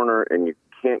turn the corner, and you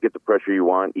can't get the pressure you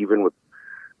want, even with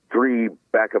 3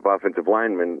 backup offensive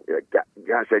linemen.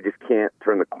 Gosh, I just can't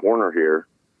turn the corner here.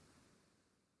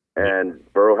 And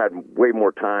Burrow had way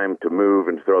more time to move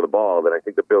and throw the ball than I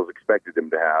think the Bills expected him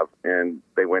to have, and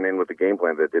they went in with a game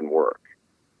plan that didn't work.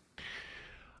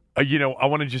 I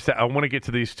want to get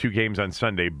to these 2 games on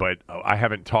Sunday, but I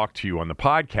haven't talked to you on the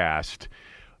podcast.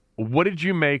 What did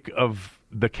you make of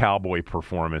the Cowboy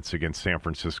performance against San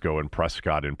Francisco and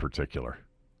Prescott in particular?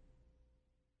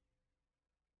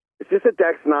 It's just that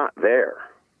Dak's not there.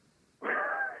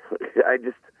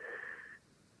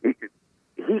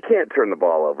 He can't turn the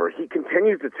ball over. He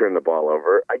continues to turn the ball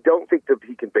over. I don't think that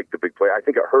he can make the big play. I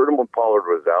think it hurt him when Pollard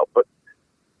was out, but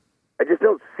I just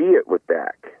don't see it with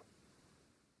Dak.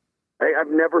 I've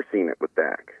never seen it with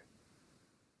Dak.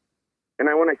 And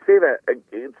when I say that,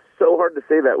 it's so hard to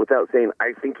say that without saying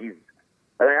I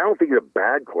don't think he's a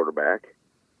bad quarterback.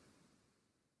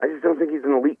 I just don't think he's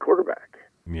an elite quarterback.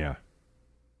 Yeah.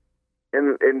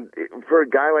 And for a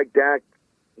guy like Dak,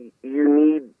 you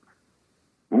need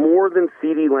more than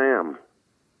CeeDee Lamb.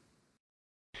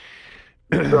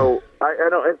 So I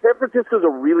don't. And San Francisco's a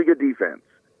really good defense.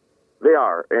 They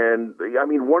are, and I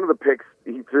mean, one of the picks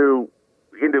he threw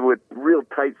into a real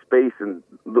tight space, and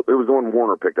it was the one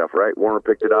Warner picked up. Right, Warner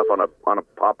picked it up on a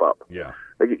pop up. Yeah,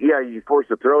 you forced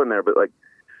a throw in there, but like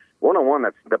 1-on-1,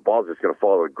 that ball's just going to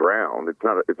fall to the ground. It's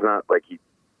not like he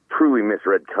truly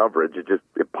misread coverage. It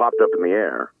popped up in the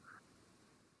air.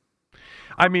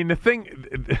 I mean, the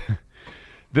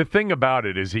thing about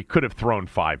it is he could have thrown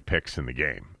 5 picks in the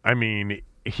game. I mean,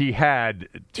 he had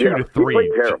 2 to 3. He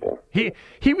played terrible.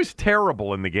 He was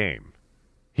terrible in the game.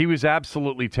 He was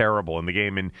absolutely terrible in the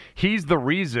game, and he's the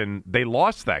reason they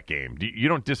lost that game. You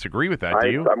don't disagree with that, do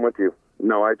you? I'm with you.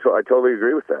 No, I totally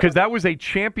agree with that. Because that was a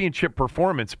championship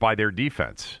performance by their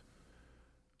defense.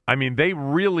 I mean, they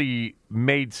really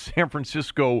made San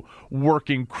Francisco work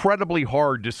incredibly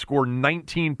hard to score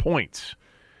 19 points,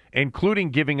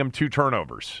 including giving them 2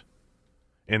 turnovers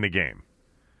in the game.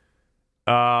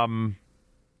 It's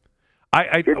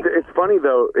funny,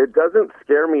 though. It doesn't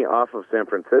scare me off of San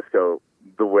Francisco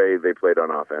the way they played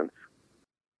on offense.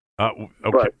 Okay,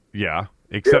 but, yeah.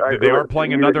 Except that they are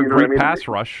playing another great pass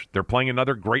rush. They're playing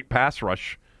another great pass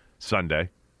rush Sunday.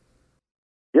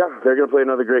 Yeah, they're going to play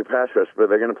another great pass rush, but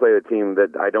they're going to play a team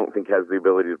that I don't think has the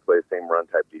ability to play the same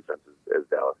run-type defense as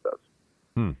Dallas does.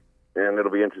 And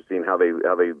it'll be interesting how they.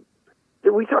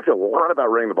 We talked a lot about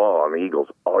running the ball on the Eagles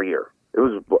all year. It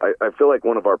was. I feel like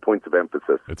one of our points of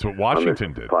emphasis. It's what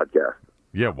Washington did. Podcast.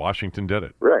 Yeah, Washington did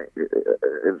it. Right.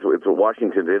 It's what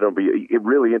Washington did. It'll be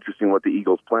really interesting what the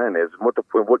Eagles' plan is and what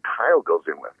Kyle goes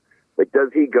in with. Like,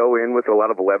 does he go in with a lot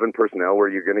of 11 personnel where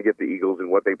you're going to get the Eagles and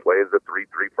what they play as a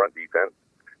 3-3 front defense?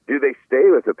 Do they stay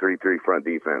with a 3-3 front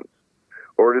defense?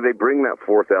 Or do they bring that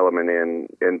 4th element in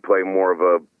and play more of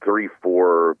a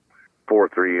 3-4,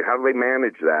 4-3? How do they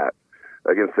manage that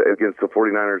against the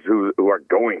 49ers who are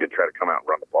going to try to come out and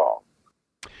run the ball?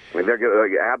 I mean, they're going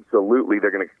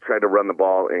to try to run the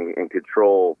ball and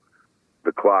control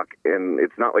the clock. And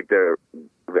it's not like they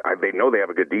know they have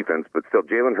a good defense, but still,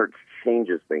 Jalen Hurts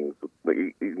changes things.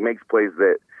 He makes plays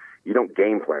that you don't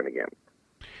game plan against.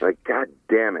 Like, God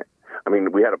damn it. I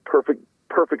mean, we had a perfect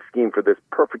scheme for this,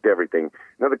 perfect everything.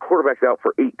 Now the quarterback's out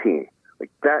for 18. Like,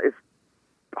 that is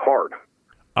hard.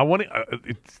 I want to.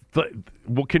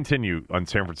 We'll continue on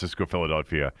San Francisco,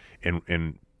 Philadelphia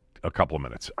in a couple of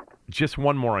minutes. Just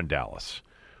one more on Dallas.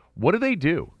 What do they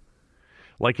do?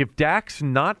 Like, if Dak's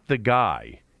not the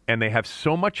guy and they have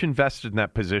so much invested in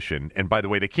that position, and by the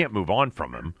way, they can't move on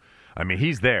from him. I mean,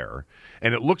 he's there.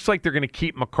 And it looks like they're going to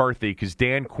keep McCarthy because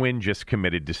Dan Quinn just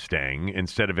committed to staying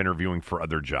instead of interviewing for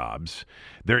other jobs.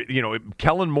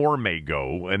 Kellen Moore may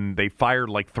go, and they fired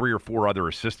like 3 or 4 other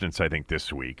assistants, I think,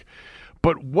 this week.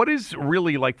 But what is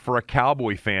really, like, for a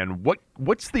Cowboy fan,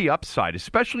 what's the upside,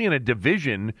 especially in a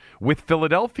division with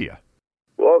Philadelphia?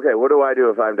 Well, okay, what do I do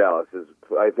if I'm Dallas is,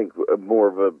 I think, more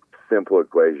of a simple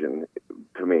equation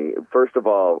to me. First of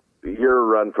all, you're a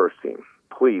run-first team.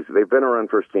 Please, they've been a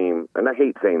run-first team, and I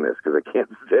hate saying this because I can't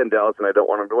stand Dallas and I don't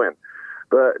want them to win.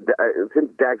 But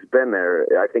since Dak's been there,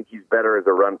 I think he's better as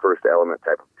a run-first element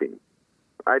type of team.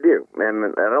 I do.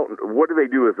 And I don't. What do they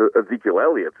do with Ezekiel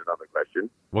Elliott's another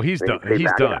question. Well, he's done.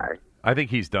 He's done. Guy. I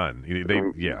think he's done. You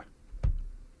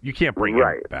can't bring him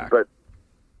back. But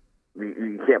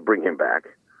you can't bring him back.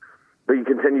 But you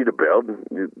continue to build,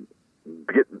 you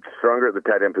get stronger at the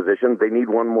tight end position. They need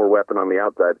one more weapon on the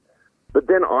outside. But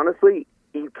then, honestly,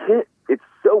 you can't. It's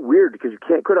so weird because you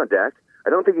can't quit on Dak. I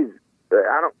don't think he's.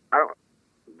 I don't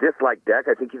dislike Dak.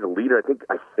 I think he's a leader.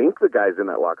 I think the guys in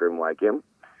that locker room like him.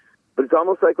 But it's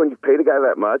almost like when you've paid a guy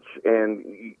that much and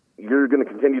you're going to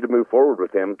continue to move forward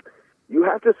with him, you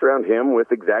have to surround him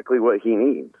with exactly what he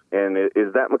needs. And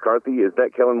is that McCarthy? Is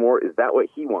that Kellen Moore? Is that what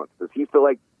he wants? Does he feel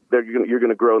like you're going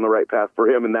to grow in the right path for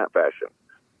him in that fashion?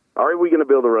 Are we going to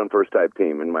build a run-first type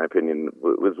team, in my opinion,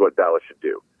 is what Dallas should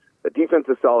do. The defense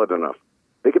is solid enough.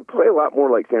 They could play a lot more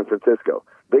like San Francisco.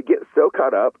 They get so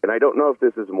caught up, and I don't know if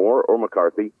this is Moore or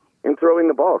McCarthy, in throwing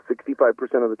the ball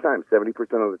 65% of the time, 70%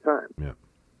 of the time. Yeah.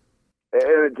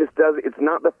 And it just does. It's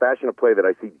not the fashion of play that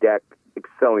I see Dak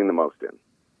excelling the most in.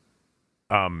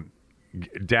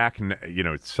 Dak,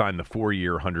 signed the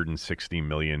 4-year, $160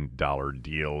 million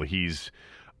deal. He's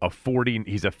a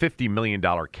 $50 million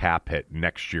cap hit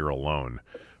next year alone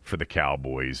for the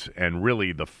Cowboys. And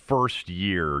really the first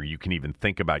year you can even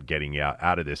think about getting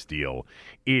out of this deal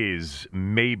is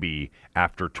maybe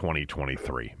after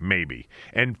 2023, maybe.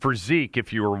 And for Zeke,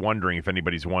 if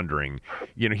anybody's wondering,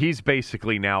 he's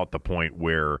basically now at the point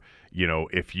where,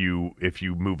 if you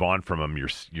move on from him,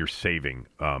 you're saving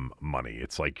money.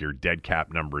 It's like your dead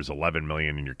cap number is $11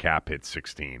 million and your cap hits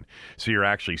 16. So you're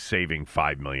actually saving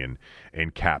 $5 million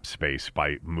in cap space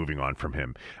by moving on from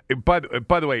him. By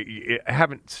the way, I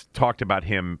haven't talked about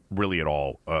him really at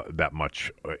all that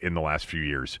much in the last few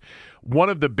years. One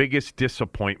of the biggest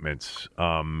disappointments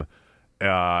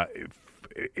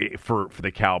for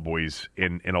the Cowboys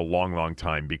in a long, long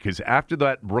time, because after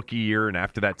that rookie year and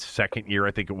after that second year,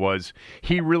 I think it was,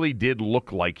 he really did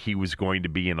look like he was going to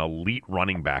be an elite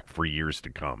running back for years to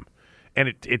come. And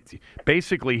it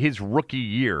basically his rookie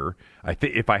year,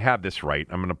 if I have this right,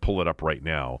 I'm going to pull it up right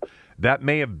now, that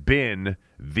may have been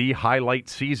the highlight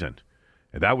season.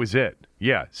 That was it.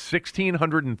 Yeah,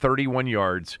 1,631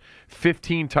 yards,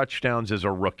 15 touchdowns as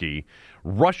a rookie,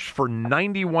 rushed for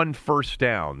 91 first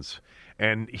downs.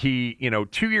 And he,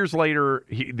 2 years later,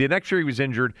 the next year he was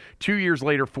injured. 2 years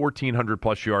later, 1,400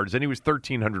 plus yards. Then he was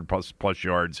 1,300 plus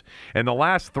yards. And the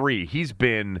last 3, he's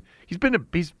been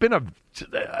an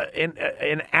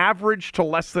average to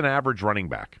less than average running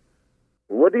back.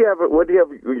 What do you have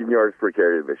in yards per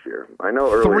carry this year? I know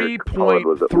earlier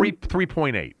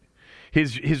 3.8.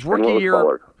 His rookie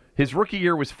year. His rookie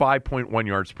year was 5.1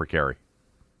 yards per carry.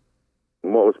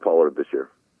 And what was Pollard this year?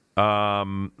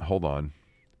 Hold on.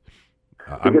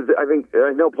 Because I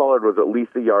know Pollard was at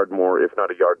least a yard more, if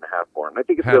not a yard and a half more, and I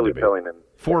think it's really telling.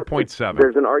 4.7.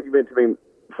 There's an argument to be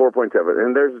 4.7,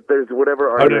 and there's whatever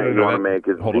argument you want to make.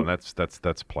 Hold on, that's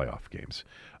playoff games.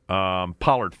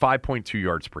 Pollard 5.2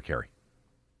 yards per carry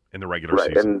in the regular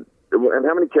season. And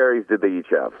how many carries did they each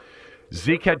have?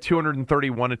 Zeke had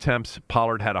 231 attempts.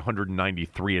 Pollard had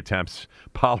 193 attempts.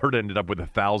 Pollard ended up with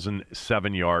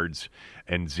 1,007 yards,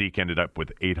 and Zeke ended up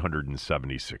with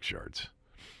 876 yards.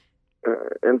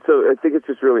 And so I think it's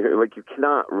just really like you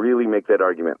cannot really make that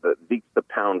argument that Zeke's the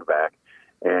pound back,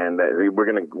 and that we're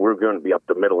going to be up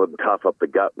the middle and cough up the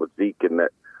gut with Zeke, and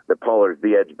that Pollard's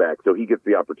the edge back, so he gets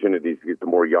the opportunities to get the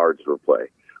more yards per play.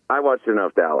 I watched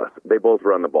enough Dallas. They both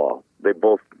run the ball. They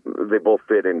both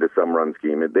fit into some run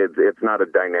scheme. It's not a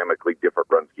dynamically different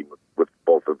run scheme with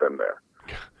both of them there.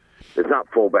 It's not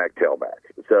fullback, tailback.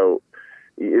 So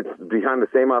it's behind the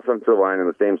same offensive line in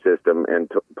the same system,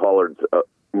 and Pollard's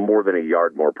more than a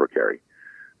yard more per carry.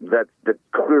 That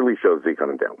clearly shows Zeke on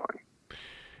a down line.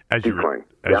 Decline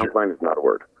is not a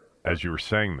word. As you were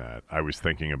saying that, I was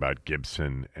thinking about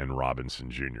Gibson and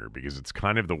Robinson Jr. because it's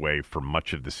kind of the way for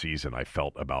much of the season I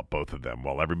felt about both of them.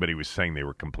 While everybody was saying they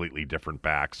were completely different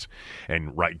backs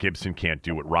and Gibson can't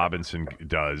do what Robinson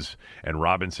does and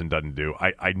Robinson doesn't do,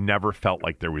 I never felt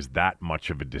like there was that much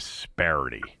of a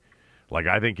disparity. Like,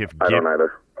 I think if I don't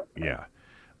either. Yeah.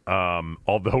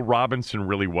 Although Robinson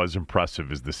really was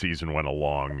impressive as the season went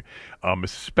along,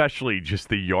 especially just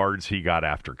the yards he got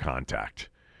after contact.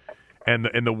 And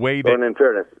the way that... And in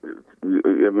fairness,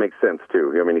 it makes sense,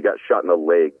 too. I mean, he got shot in the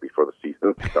leg before the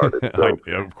season started. So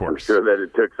of course. I'm sure that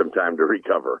it took some time to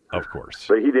recover. Of course.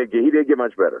 But he did get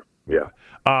much better. Yeah.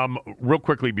 Real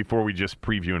quickly, before we just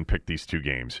preview and pick these two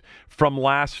games, from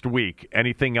last week,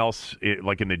 anything else,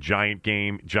 like in the Giant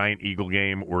Eagle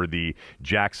game, or the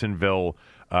Jacksonville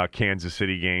Kansas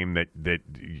City game that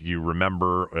you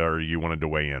remember or you wanted to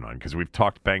weigh in on? Because we've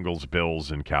talked Bengals, Bills,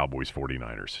 and Cowboys,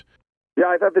 49ers. Yeah,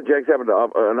 I thought the Jags have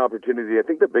an opportunity. I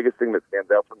think the biggest thing that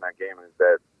stands out from that game is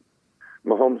that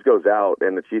Mahomes goes out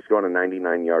and the Chiefs go on a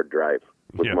 99-yard drive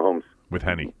with Mahomes with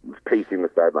Henny pacing the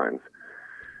sidelines.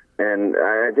 And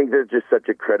I think there's just such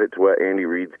a credit to what Andy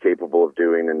Reid's capable of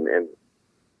doing and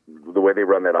the way they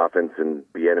run that offense and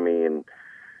the enemy and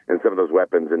some of those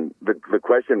weapons. And the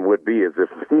question would be is if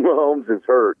Mahomes is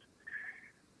hurt,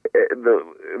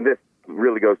 this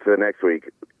really goes to the next week.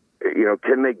 You know,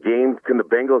 can the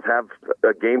Bengals have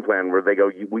a game plan where they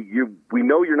go, we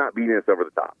know you're not beating us over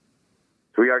the top,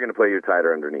 so we are going to play you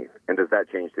tighter underneath? And does that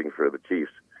change things for the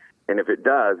Chiefs? And if it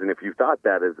does, and if you thought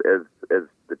that as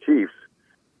the Chiefs,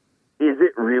 is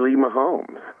it really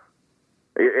Mahomes?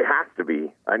 It has to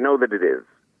be. I know that it is.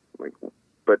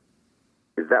 But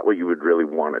is that what you would really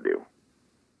want to do?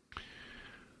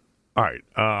 All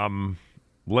right.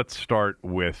 Let's start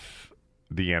with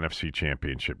the NFC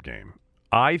Championship game.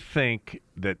 I think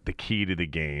that the key to the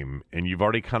game, and you've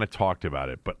already kind of talked about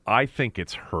it, but I think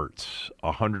it's Hurts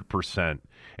 100%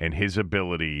 and his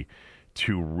ability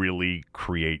to really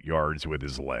create yards with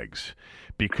his legs.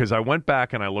 Because I went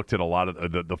back and I looked at a lot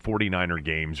of the 49er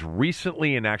games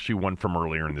recently and actually one from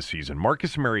earlier in the season.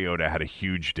 Marcus Mariota had a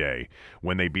huge day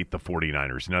when they beat the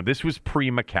 49ers. Now, this was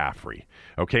pre-McCaffrey,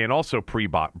 okay, and also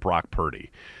pre-Brock Purdy.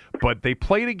 But they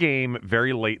played a game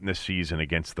very late in the season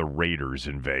against the Raiders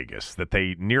in Vegas that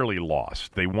they nearly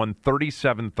lost. They won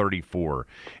 37-34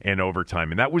 in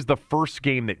overtime, and that was the first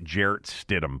game that Jarrett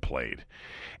Stidham played.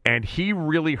 And he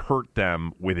really hurt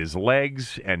them with his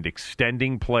legs and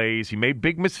extending plays. He made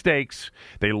big mistakes.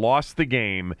 They lost the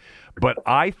game. But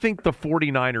I think the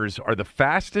 49ers are the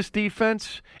fastest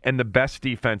defense and the best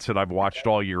defense that I've watched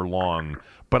all year long.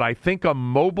 But I think a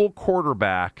mobile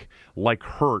quarterback like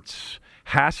Hurts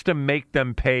has to make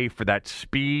them pay for that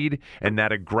speed and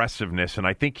that aggressiveness. And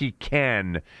I think he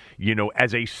can,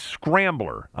 as a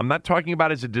scrambler. I'm not talking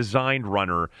about as a designed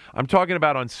runner. I'm talking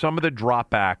about on some of the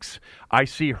dropbacks, I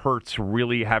see Hurts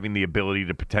really having the ability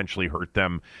to potentially hurt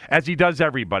them, as he does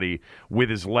everybody, with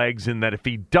his legs, and that if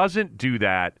he doesn't do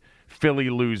that, Philly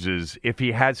loses. If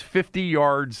he has 50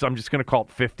 yards, I'm just going to call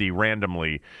it 50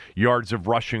 randomly, yards of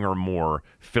rushing or more,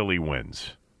 Philly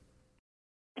wins.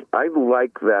 I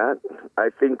like that. I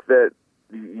think that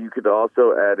you could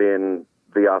also add in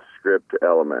the off-script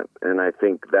element, and I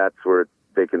think that's where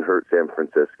they can hurt San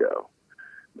Francisco.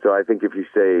 So I think if you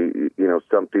say,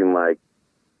 something like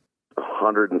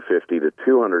 150 to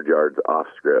 200 yards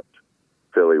off-script,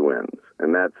 Philly wins.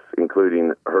 And that's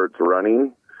including Hurts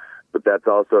running, but that's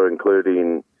also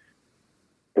including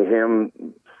him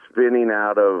spinning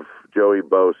out of Joey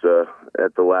Bosa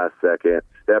at the last second,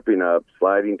 stepping up,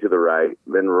 sliding to the right,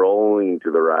 then rolling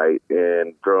to the right,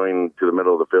 and throwing to the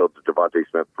middle of the field to Devontae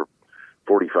Smith for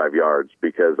 45 yards,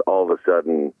 because all of a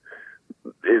sudden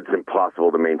it's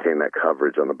impossible to maintain that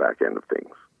coverage on the back end of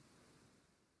things.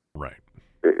 Right.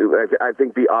 I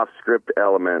think the off-script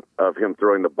element of him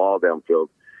throwing the ball downfield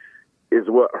is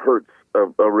what hurts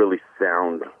a really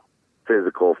sound,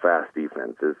 physical, fast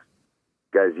defense. Is,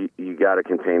 guys, you got to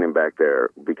contain him back there,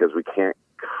 because we can't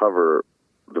cover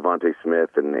Devontae Smith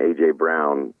and A.J.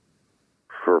 Brown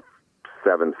for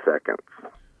 7 seconds.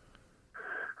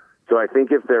 So I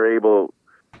think if they're able,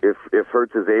 if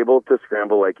Hurts is able to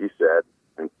scramble, like you said,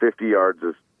 and 50 yards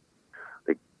is,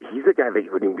 like, he's a guy that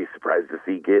you wouldn't even be surprised to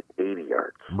see get 80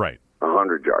 yards. Right.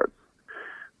 100 yards.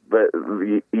 But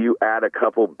you add a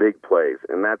couple big plays,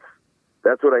 and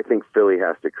that's what I think Philly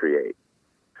has to create.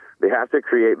 They have to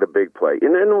create the big play.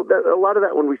 And then a lot of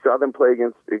that, when we saw them play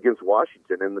against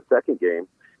Washington in the second game,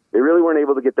 they really weren't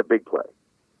able to get the big play.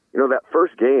 That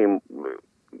first game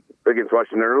against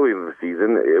Washington early in the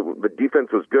season, the defense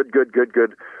was good,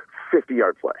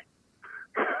 50-yard play.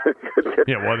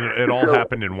 Yeah, well, it all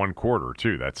happened in one quarter,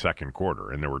 too, that second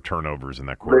quarter, and there were turnovers in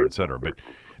that quarter, et cetera. But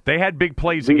they had big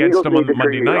plays against them on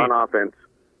Monday night. On offense.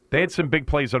 They had some big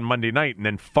plays on Monday night and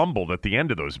then fumbled at the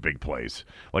end of those big plays,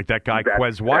 like that guy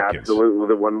Quez Watkins. Absolutely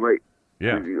the one late.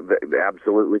 Yeah.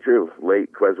 Absolutely true.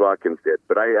 Late Quez Watkins did.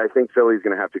 But I think Philly's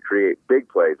going to have to create big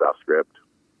plays off script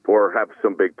or have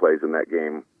some big plays in that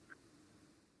game.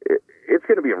 It's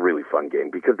going to be a really fun game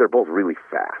because they're both really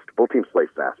fast. Both teams play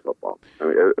fast football. I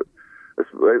mean,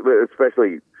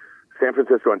 especially San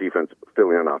Francisco on defense,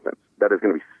 Philly on offense. That is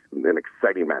going to be an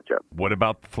exciting matchup. What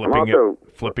about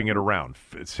flipping it around?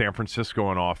 San Francisco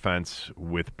on offense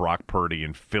with Brock Purdy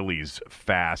and Philly's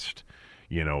fast,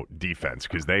 defense,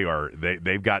 because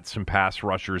they've got some pass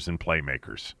rushers and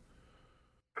playmakers.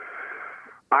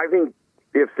 I think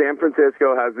if San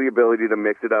Francisco has the ability to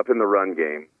mix it up in the run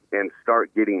game and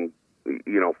start getting,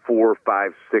 4,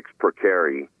 5, 6 per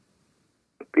carry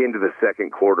into the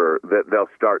second quarter, that they'll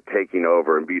start taking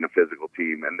over and being a physical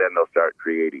team, and then they'll start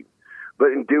creating. But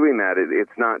in doing that,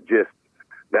 it's not just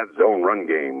that zone run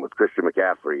game with Christian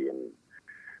McCaffrey, and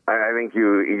I think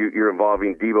you're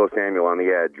involving Deebo Samuel on the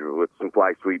edge with some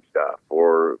fly sweep stuff,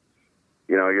 or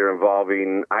you're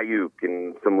involving Ayuk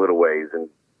in some little ways, and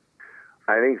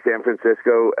I think San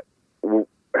Francisco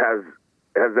has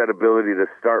that ability to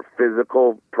start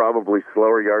physical, probably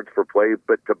slower yards per play,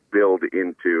 but to build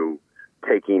into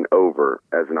taking over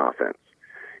as an offense.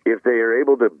 If they are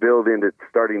able to build into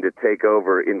starting to take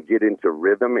over and get into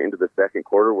rhythm into the second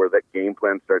quarter where that game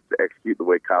plan starts to execute the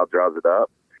way Kyle draws it up,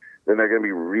 then they're going to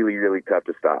be really, really tough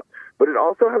to stop. But it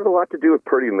also has a lot to do with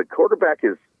Purdy, and the quarterback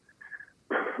is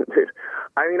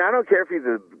I mean, I don't care if he's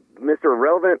a Mr.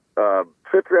 Irrelevant,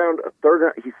 fifth round, a third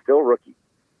round, he's still a rookie.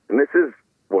 And this is,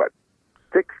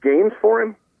 6 games for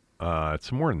him?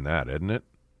 It's more than that, isn't it?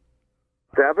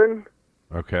 7?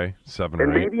 Okay, 7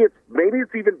 and or 8. Maybe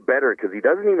it's even better because he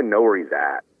doesn't even know where he's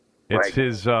at. It's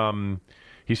his.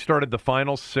 He started the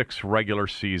final 6 regular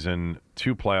season,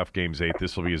 2 playoff games, 8.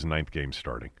 This will be his 9th game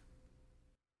starting.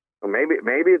 Well, maybe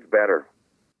it's better.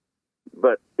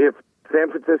 But if San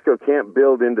Francisco can't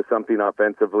build into something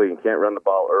offensively and can't run the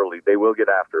ball early, they will get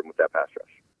after him with that pass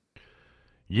rush.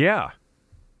 Yeah,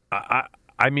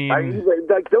 I mean,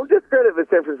 don't discredit that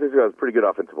San Francisco has a pretty good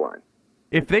offensive line.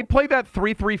 If they play that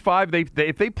 3-3-5,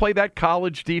 if they play that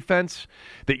college defense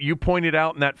that you pointed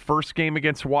out in that first game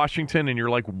against Washington, and you're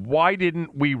like, why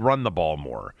didn't we run the ball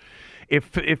more? If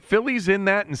Philly's in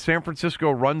that and San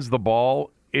Francisco runs the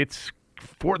ball, the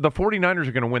 49ers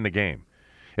are going to win the game.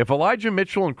 If Elijah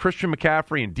Mitchell and Christian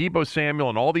McCaffrey and Deebo Samuel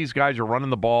and all these guys are running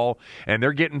the ball and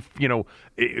they're getting,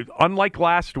 unlike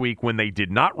last week when they did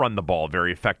not run the ball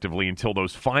very effectively until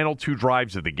those final 2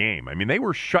 drives of the game. I mean, they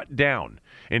were shut down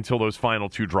until those final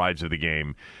 2 drives of the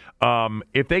game.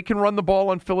 If they can run the ball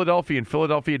on Philadelphia and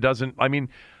Philadelphia doesn't,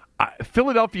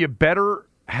 Philadelphia better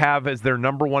have as their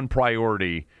number one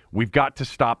priority, we've got to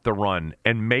stop the run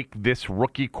and make this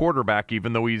rookie quarterback,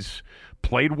 even though he's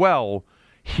played well,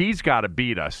 he's got to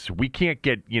beat us. We can't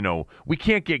get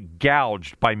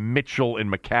gouged by Mitchell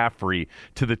and McCaffrey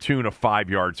to the tune of 5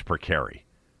 yards per carry.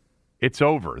 It's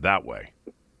over that way.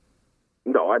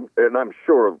 No, I'm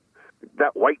sure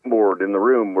that whiteboard in the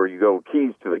room where you go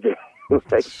keys to the game.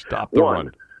 Stop the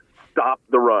run. Stop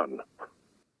the run.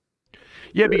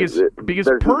 Yeah, because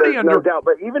there's Purdy no doubt.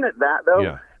 But even at that, though,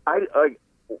 yeah.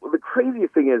 The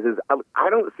craziest thing is I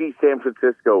don't see San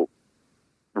Francisco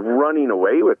running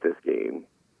away with this game.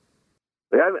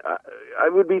 I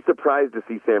would be surprised to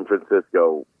see San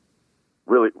Francisco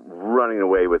really running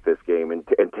away with this game and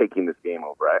taking this game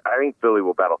over. I think Philly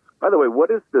will battle. By the way, what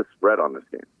is the spread on this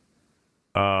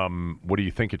game? What do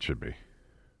you think it should be?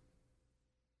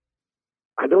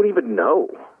 I don't even know.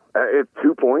 It's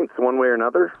 2 points one way or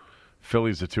another.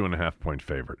 Philly's a 2.5-point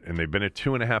favorite, and they've been a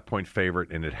 2.5-point favorite,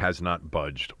 and it has not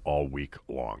budged all week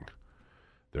long.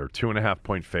 They're a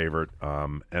 2.5-point favorite,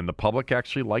 and the public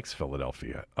actually likes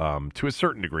Philadelphia to a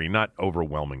certain degree, not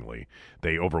overwhelmingly.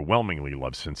 They overwhelmingly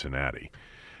love Cincinnati.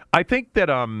 I think that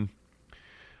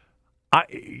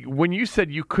when you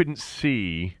said you couldn't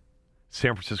see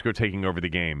San Francisco taking over the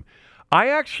game, I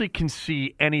actually can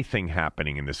see anything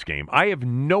happening in this game. I have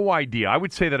no idea. I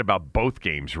would say that about both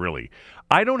games, really.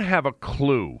 I don't have a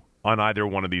clue on either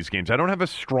one of these games. I don't have a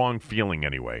strong feeling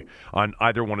anyway on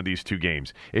either one of these 2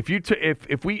 games. If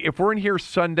we're in here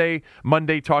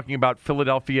Monday talking about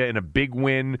Philadelphia in a big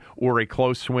win or a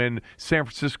close win, San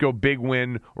Francisco big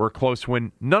win or a close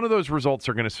win, none of those results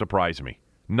are going to surprise me.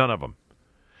 None of them.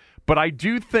 But I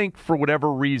do think for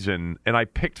whatever reason, and I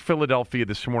picked Philadelphia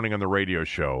this morning on the radio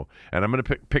show, and I'm going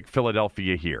to pick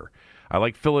Philadelphia here. I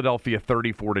like Philadelphia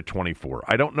 34-24.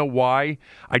 I don't know why.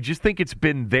 I just think it's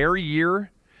been their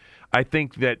year. I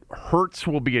think that Hurts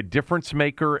will be a difference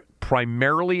maker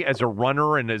primarily as a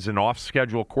runner and as an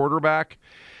off-schedule quarterback.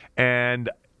 And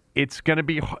it's going to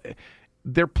be –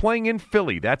 they're playing in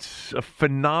Philly. That's a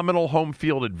phenomenal home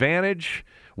field advantage.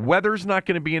 Weather's not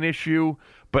going to be an issue,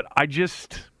 but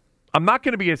I'm not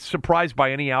going to be surprised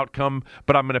by any outcome,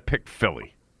 but I'm going to pick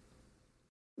Philly.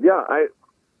 Yeah,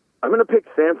 I'm going to pick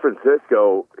San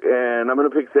Francisco, and I'm going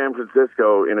to pick San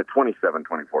Francisco in a 27-24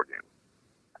 game.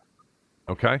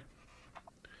 Okay.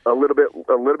 A little bit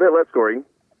less scoring.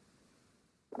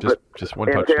 Just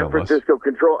one touchdown. San Francisco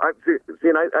control. I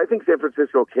think San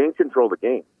Francisco can control the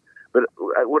game, but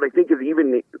what I think is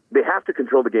they have to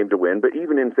control the game to win. But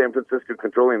even in San Francisco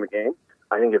controlling the game,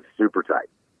 I think it's super tight.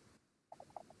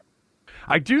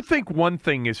 I do think one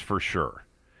thing is for sure.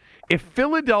 If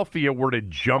Philadelphia were to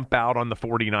jump out on the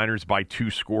 49ers by 2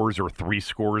 scores or 3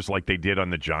 scores like they did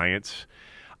on the Giants,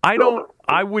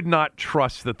 I would not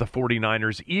trust that the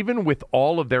 49ers, even with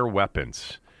all of their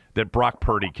weapons, that Brock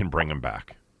Purdy can bring them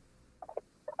back.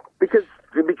 Because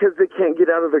they can't get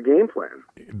out of their game plan.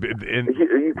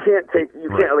 You can't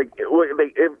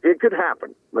it could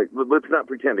happen. Like, let's not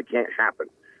pretend it can't happen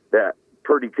that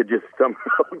Purdy could just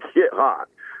somehow get hot.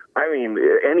 I mean,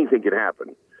 anything can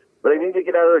happen. But I think they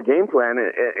get out of their game plan,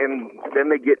 and then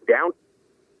they get down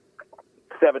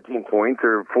 17 points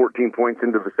or 14 points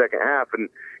into the second half, and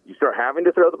you start having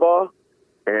to throw the ball,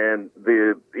 and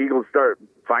the Eagles start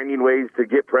finding ways to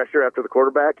get pressure after the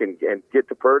quarterback and get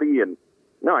to Purdy. And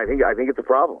no, I think it's a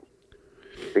problem.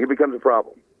 I think it becomes a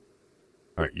problem.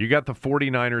 All right, you got the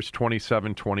 49ers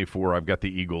 27-24. I've got the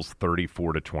Eagles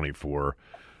 34-24.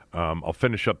 I'll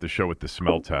finish up the show with the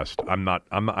smell test. I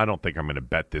don't think I'm going to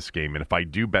bet this game, and if I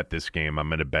do bet this game, I'm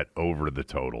going to bet over the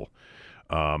total.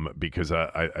 Because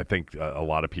I think a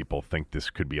lot of people think this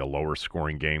could be a lower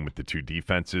scoring game with the two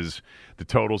defenses. The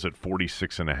total's at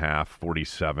 46.5,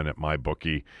 47 at my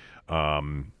bookie.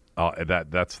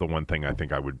 That's the one thing I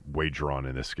think I would wager on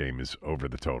in this game is over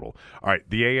the total. All right,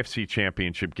 the AFC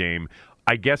Championship game.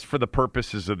 I guess for the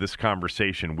purposes of this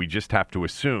conversation, we just have to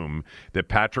assume that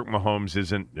Patrick Mahomes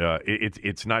isn't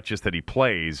it's not just that he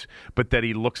plays, but that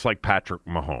he looks like Patrick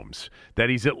Mahomes. That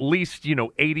he's at least,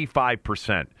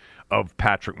 85% of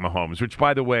Patrick Mahomes, which,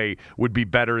 by the way, would be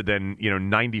better than,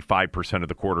 95% of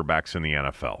the quarterbacks in the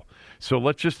NFL. So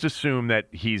let's just assume that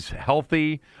he's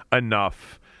healthy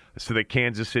enough so that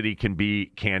Kansas City can be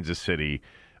Kansas City.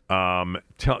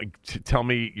 Tell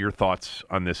me your thoughts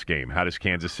on this game. How does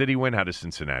Kansas City win? How does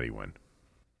Cincinnati win?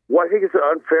 Well, I think it's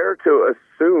unfair to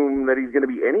assume that he's going to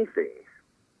be anything.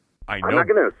 I know. I'm not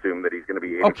going to assume that he's going to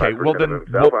be 85% of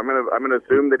himself. I'm going to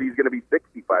assume that he's going to be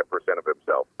 65% of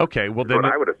himself. Okay, well then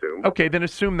I would assume. Okay, then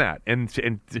assume that. And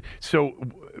so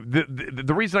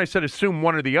the reason I said assume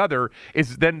one or the other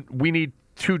is then we need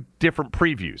 2 different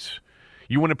previews.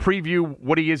 You want to preview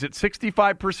what he is at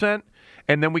 65%,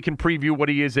 and then we can preview what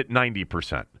he is at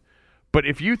 90%. But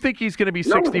if you think he's going to be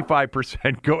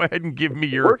 65%, go ahead and give me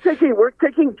your... We're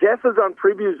taking guesses on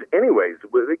previews anyways.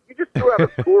 You just threw out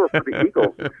a score for the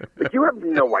Eagles. But you have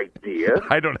no idea.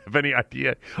 I don't have any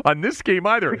idea on this game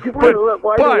either. Why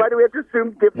do we have to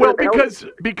assume different? Well, because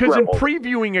in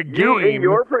previewing a game... In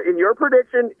your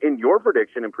prediction in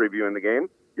previewing the game,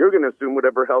 you're going to assume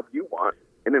whatever health you want.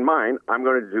 And in mine, I'm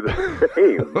going to do the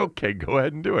same. Okay, go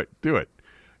ahead and do it. Do it.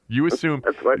 You assume.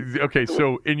 Okay,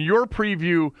 so in your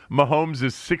preview, Mahomes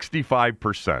is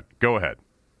 65%. Go ahead.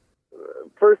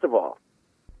 First of all,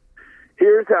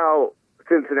 here's how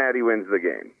Cincinnati wins the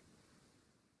game.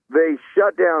 They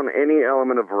shut down any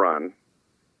element of run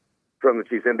from the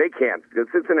Chiefs, and they can't because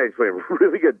Cincinnati's playing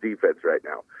really good defense right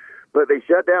now. But they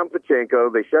shut down Pacheco.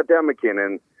 They shut down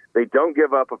McKinnon. They don't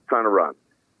give up a ton of run.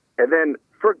 And then,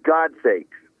 for God's sake,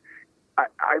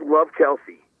 I love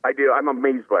Kelsey. I do. I'm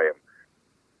amazed by him.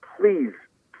 Please,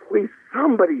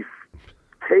 somebody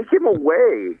take him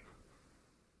away.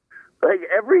 Like,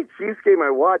 every Chiefs game I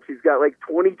watch, he's got like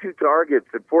 22 targets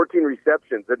and 14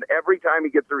 receptions, and every time he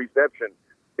gets a reception,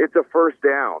 it's a first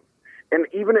down. And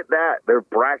even at that, they're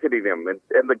bracketing him,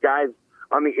 and the guys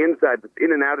on the inside that's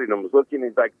in and out of him was looking, and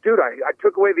he's like, dude, I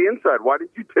took away the inside. Why did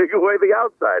you take away the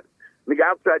outside? And the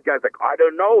outside guy's like, I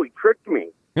don't know. He tricked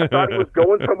me. I thought he was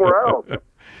going somewhere else.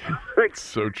 Like,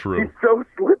 so true. He's so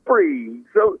slippery.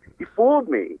 He fooled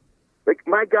me. Like,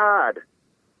 my God.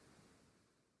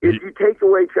 If you take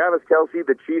away Travis Kelce,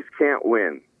 the Chiefs can't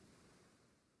win.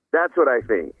 That's what I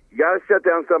think. You got to shut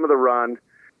down some of the run,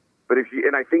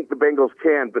 and I think the Bengals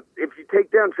can. But if you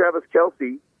take down Travis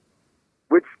Kelce,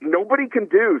 which nobody can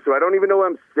do, so I don't even know why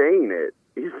I'm saying it.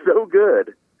 He's so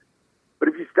good. But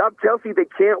if you stop Kelsey, they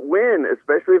can't win,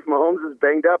 especially if Mahomes is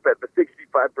banged up at the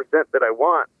 65% that I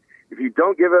want. If you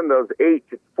don't give him those 8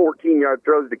 to 14-yard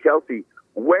throws to Kelsey,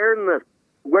 where's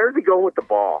he going with the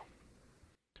ball?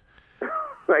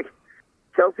 Like,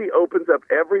 Kelsey opens up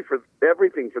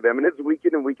everything for them, and it's week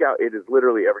in and week out. It is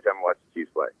literally every time I watch the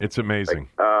Chiefs play. It's amazing.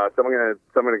 Like, someone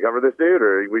gonna cover this dude,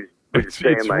 or we're just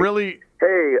saying, like, really.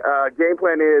 Hey, game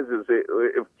plan is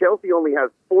if Kelsey only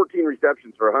has 14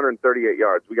 receptions for 138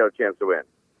 yards, we got a chance to win.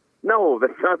 No,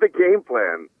 that's not the game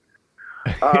plan.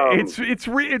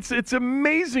 It's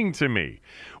amazing to me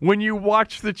when you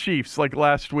watch the Chiefs like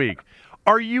last week.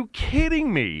 Are you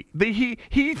kidding me?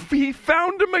 He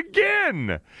found him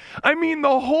again. I mean,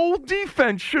 the whole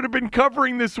defense should have been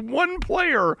covering this one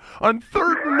player on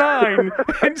 3rd and 9,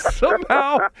 and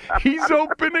somehow he's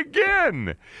open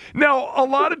again. Now, a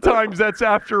lot of times that's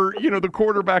after, the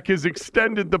quarterback has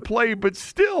extended the play, but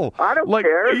still. I don't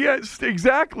care. Yes,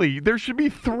 exactly. There should be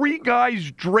 3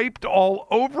 guys draped all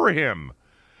over him.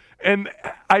 And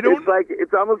I don't.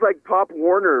 It's almost like Pop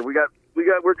Warner.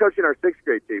 We're coaching our 6th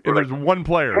grade team. And there's one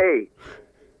player. Hey,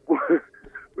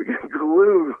 we got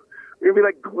glue. We're gonna be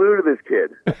like glue to this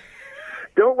kid.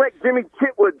 Don't let Jimmy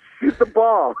Kitwood shoot the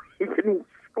ball. He can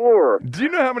score. Do you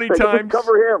know how many times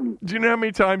cover him? Do you know how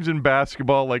many times in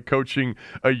basketball, like coaching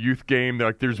a youth game,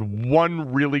 like there's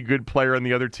one really good player on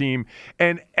the other team,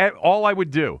 and all I would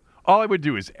do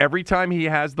is every time he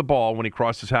has the ball when he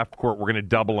crosses half court, we're going to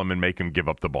double him and make him give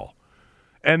up the ball.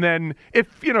 And then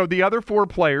if, the other 4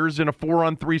 players in a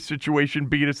 4-on-3 situation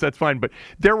beat us, that's fine. But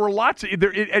there were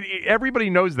everybody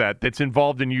knows that's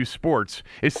involved in youth sports,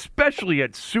 especially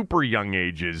at super young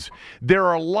ages. There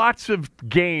are lots of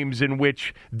games in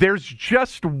which there's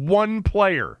just one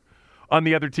player on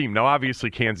the other team. Now,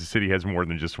 obviously, Kansas City has more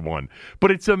than just one.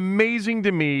 But it's amazing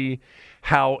to me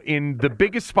how in the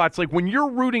biggest spots, like when you're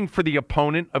rooting for the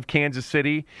opponent of Kansas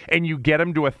City and you get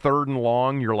them to a 3rd and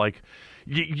long, you're like,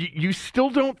 you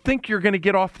still don't think you're going to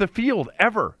get off the field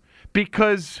ever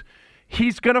because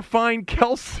he's going to find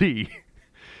Kelsey.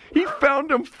 He found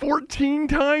him 14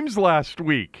 times last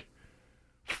week.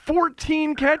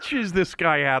 14 catches this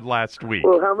guy had last week.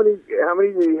 Well, how many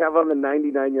did he have on the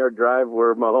 99-yard drive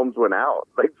where Mahomes went out?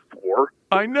 Like 4.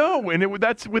 I know, and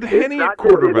that's with Henny at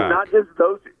quarterback. It's not just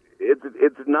those.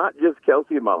 It's not just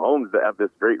Kelsey and Mahomes that have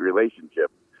this great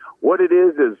relationship. What it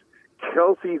is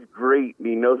Kelsey's great, and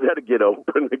he knows how to get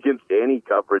open against any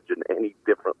coverage and any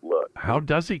different look. How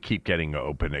does he keep getting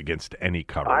open against any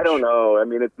coverage? I don't know. I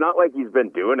mean, it's not like he's been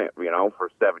doing it,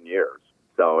 for 7 years.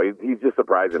 So he's just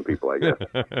surprising people, I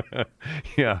guess.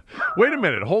 Yeah. Wait a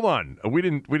minute. Hold on. We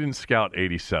didn't scout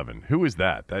 87. Who is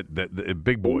that? That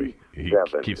big boy. He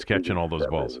keeps catching all those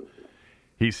balls.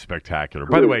 He's spectacular.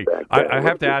 By the way, I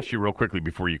have to ask you real quickly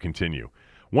before you continue.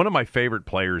 One of my favorite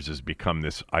players has become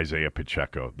this Isaiah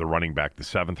Pacheco, the running back, the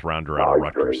 7th rounder out of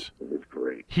Rutgers. He's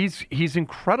great. He's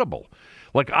incredible.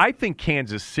 Like, I think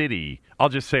Kansas City, I'll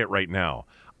just say it right now,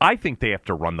 I think they have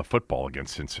to run the football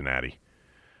against Cincinnati.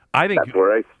 I think that's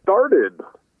where I started.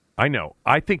 I know.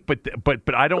 I think, but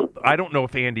I don't know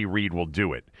if Andy Reid will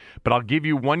do it. But I'll give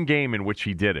you one game in which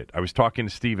he did it. I was talking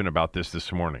to Steven about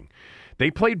this morning. They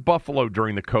played Buffalo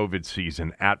during the COVID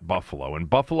season at Buffalo, and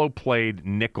Buffalo played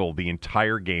nickel the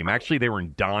entire game. Actually, they were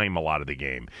in dime a lot of the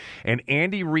game. And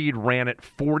Andy Reid ran it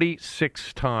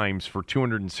 46 times for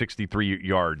 263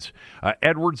 yards.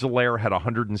 Edwards-Helaire had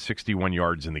 161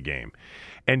 yards in the game.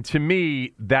 And to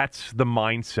me, that's the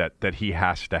mindset that he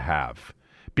has to have.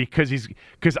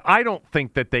 Because I don't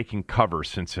think that they can cover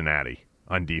Cincinnati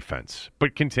on defense.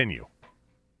 But continue.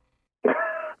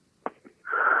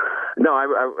 No,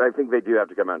 I think they do have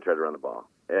to come out and try to run the ball.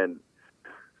 And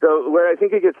so where I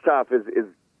think it gets tough is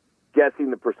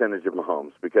guessing the percentage of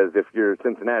Mahomes. Because if you're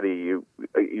Cincinnati,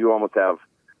 you almost have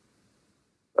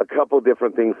a couple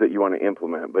different things that you want to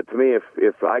implement. But to me,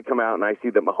 if I come out and I see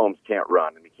that Mahomes can't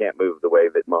run and he can't move the way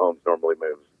that Mahomes normally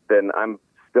moves, then I'm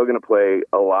still going to play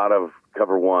a lot of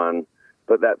cover 1.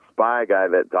 But that spy guy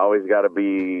that's always got to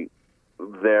be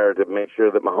there to make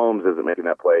sure that Mahomes isn't making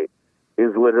that play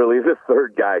is literally the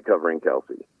 3rd guy covering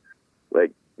Kelsey.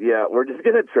 Like, yeah, we're just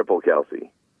going to triple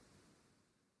Kelsey.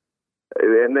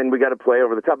 And then we got to play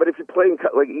over the top. But if you're playing,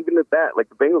 like, even at that, like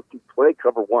the Bengals can play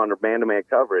cover 1 or man-to-man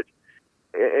coverage.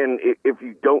 And if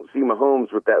you don't see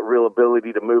Mahomes with that real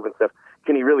ability to move and stuff,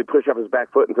 can he really push up his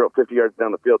back foot and throw 50 yards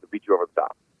down the field to beat you over the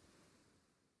top?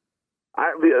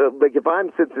 Like, if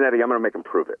I'm Cincinnati, I'm going to make him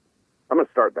prove it. I'm going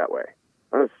to start that way.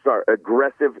 I'm going to start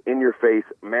aggressive, in-your-face,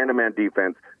 man-to-man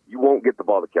defense. You won't get the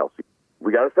ball to Kelsey.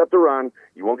 We got to stop the run.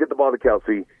 You won't get the ball to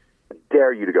Kelsey. I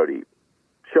dare you to go deep.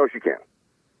 Show us you can.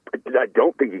 I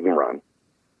don't think he can run.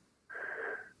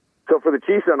 So for the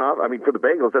Chiefs for the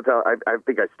Bengals, that's how I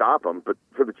think I stop them. But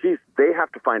for the Chiefs, they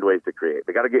have to find ways to create.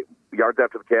 They got to get yards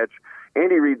after the catch.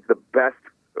 Andy Reid's the best.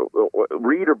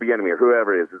 Reid or Bieniemy or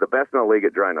whoever it is the best in the league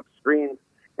at drawing up screens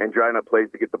and drawing up plays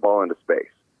to get the ball into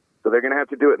space. So they're going to have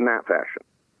to do it in that fashion.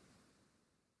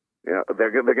 You know,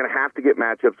 they're going to have to get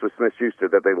matchups with Smith-Schuster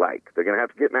that they like. They're going to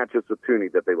have to get matchups with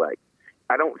Tooney that they like.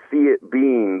 I don't see it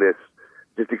being this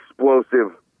just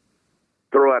explosive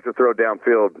throw after throw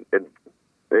downfield. And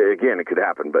again, it could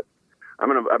happen, but I'm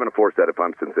going to force that if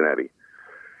I'm Cincinnati.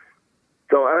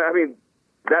 So I mean,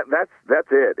 that's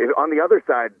it. On the other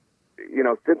side, you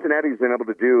know, Cincinnati's been able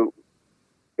to do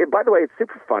it. By the way, it's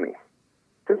super funny.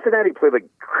 Cincinnati played like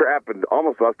crap and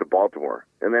almost lost to Baltimore,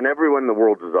 and then everyone in the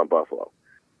world is on Buffalo.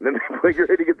 And then they play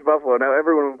great against Buffalo. Now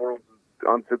everyone in the world is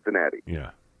on Cincinnati.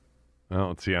 Yeah.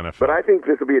 Well, it's the NFL. But I think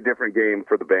this will be a different game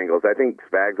for the Bengals. I think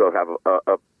Spags will have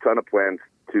a ton of plans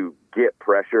to get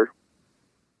pressure.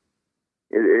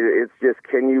 It's just,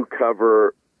 can you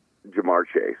cover Jamar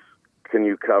Chase? Can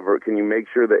you make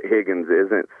sure that Higgins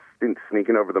isn't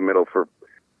sneaking over the middle for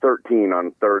 13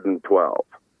 on 3rd and 12?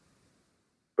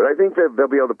 But I think that they'll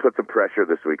be able to put some pressure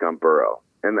this week on Burrow.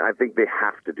 And I think they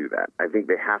have to do that. I think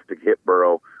they have to hit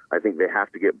Burrow. I think they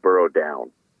have to get Burrow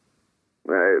down.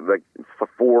 Like a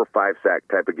 4 or 5 sack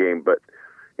type of game, but,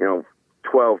 you know,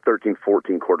 12, 13,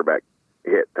 14 quarterback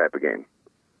hit type of game.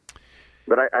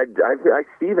 But I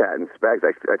see that in Spags.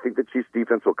 I think the Chiefs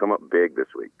defense will come up big this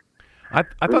week. I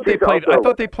thought they played. I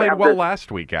thought they played well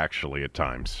last week. Actually, at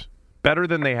times, better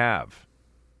than they have.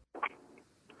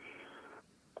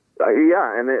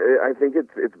 Yeah, and I think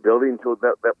it's building to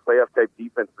that playoff type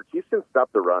defense. The Chiefs can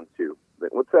stop the run too.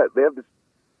 What's that? They have this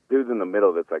dude in the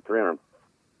middle that's like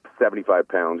 375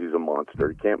 pounds. He's a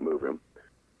monster. You can't move him.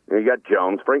 And you got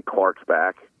Jones. Frank Clark's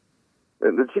back.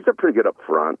 And the Chiefs are pretty good up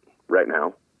front right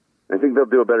now. I think they'll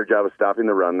do a better job of stopping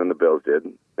the run than the Bills did,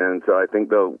 and so I think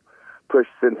they'll push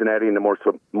Cincinnati into more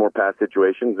pass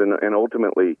situations. And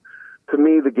ultimately, to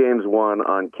me, the game's won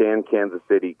on can Kansas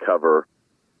City cover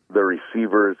the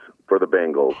receivers for the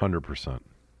Bengals 100%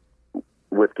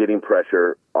 with getting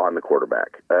pressure on the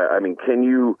quarterback. I mean, can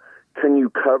you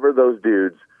cover those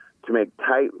dudes to make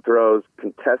tight throws,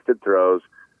 contested throws,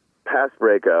 pass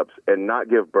breakups, and not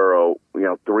give Burrow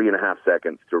 3.5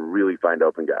 seconds to really find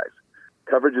open guys?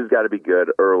 Coverage has got to be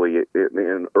good early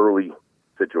in early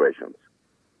situations.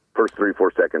 First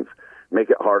 3-4 seconds, make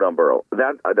it hard on Burrow.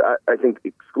 That I think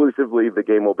exclusively the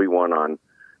game will be won on.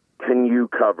 Can you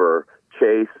cover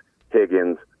Chase,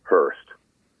 Higgins, Hurst?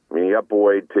 I mean, you got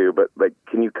Boyd too, but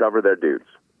can you cover their dudes?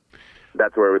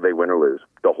 That's where they win or lose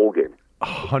the whole game.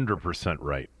 100%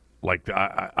 right.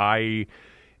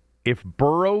 If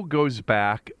Burrow goes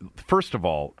back, first of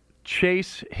all,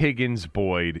 Chase, Higgins,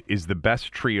 Boyd is the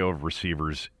best trio of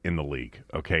receivers in the league,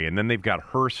 okay? And then they've got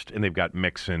Hurst and they've got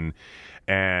Mixon,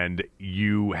 and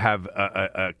you have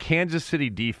a Kansas City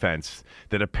defense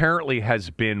that apparently has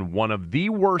been one of the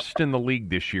worst in the league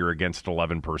this year against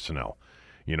 11 personnel.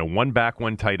 1 back,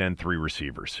 1 tight end, 3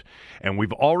 receivers. And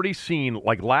we've already seen,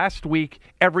 like last week,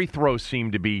 every throw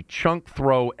seemed to be chunk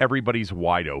throw, everybody's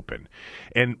wide open.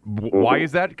 And why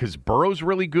is that? Because Burrow's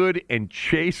really good, and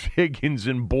Chase, Higgins,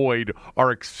 and Boyd are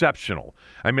exceptional.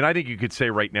 I mean, I think you could say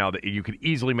right now that you could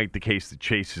easily make the case that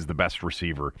Chase is the best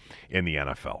receiver in the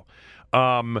NFL.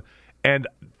 And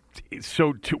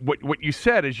so to what you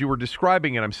said as you were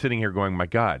describing it, I'm sitting here going, my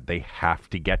God, they have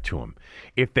to get to him.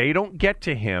 If they don't get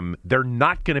to him, they're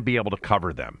not going to be able to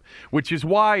cover them, which is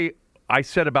why I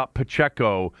said about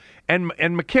Pacheco and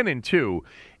McKinnon too.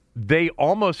 They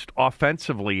almost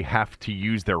offensively have to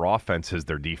use their offense as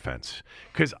their defense,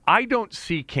 because I don't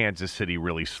see Kansas City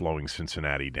really slowing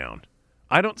Cincinnati down.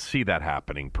 I don't see that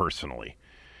happening personally.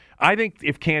 I think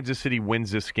if Kansas City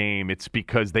wins this game, it's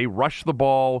because they rush the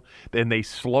ball, then they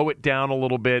slow it down a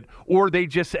little bit, or they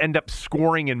just end up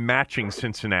scoring and matching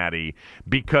Cincinnati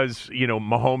because,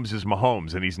 Mahomes is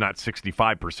Mahomes, and he's not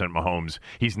 65% Mahomes.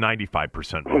 He's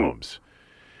 95% Mahomes.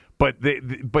 But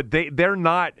they're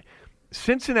not –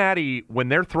 Cincinnati, when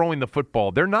they're throwing the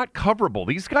football, they're not coverable.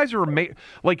 These guys are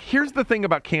here's the thing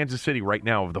about Kansas City right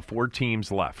now of the 4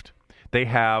 teams left. They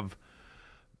have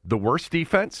the worst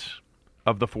defense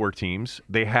of the 4 teams.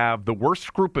 They have the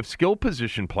worst group of skill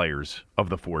position players of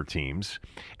the 4 teams,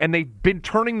 and they've been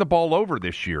turning the ball over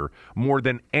this year more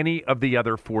than any of the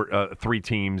other 3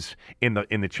 teams in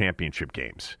the championship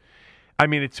games. I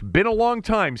mean, it's been a long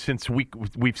time since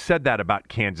we've said that about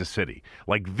Kansas City.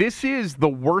 This is the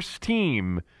worst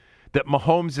team that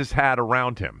Mahomes has had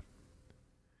around him,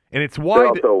 and it's why they're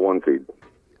also a 1 seed.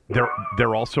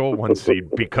 They're also a 1 seed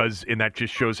and that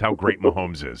just shows how great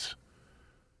Mahomes is.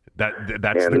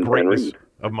 That's the greatness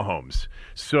of Mahomes.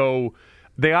 So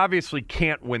they obviously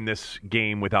can't win this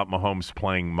game without Mahomes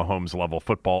playing Mahomes-level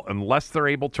football unless they're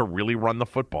able to really run the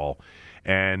football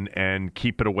and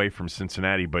keep it away from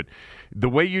Cincinnati. But the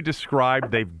way you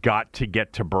described, they've got to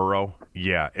get to Burrow.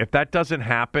 Yeah, if that doesn't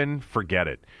happen, forget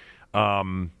it,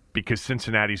 because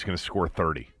Cincinnati's going to score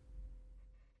 30.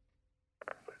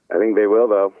 I think they will,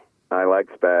 though. I like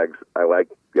Spags.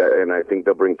 And I think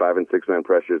they'll bring 5- and 6-man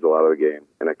pressures a lot of the game,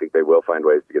 and I think they will find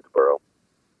ways to get to Burrow.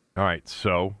 All right,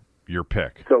 so your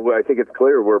pick. So I think it's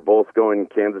clear we're both going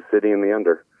Kansas City in the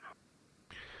under.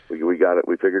 We got it.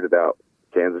 We figured it out.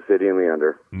 Kansas City in the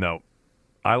under. No.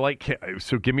 I like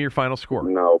so give me your final score.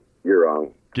 No, you're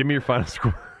wrong. Give me your final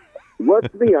score.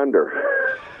 What's the under?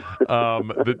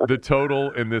 The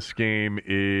total in this game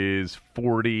is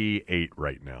 48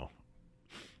 right now.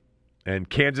 And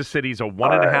Kansas City's a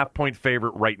 1.5-point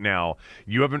favorite right now.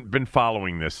 You haven't been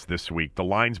following this week. The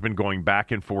line's been going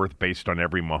back and forth based on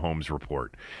every Mahomes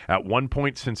report. At one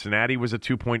point, Cincinnati was a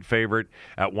 2-point favorite.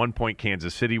 At one point,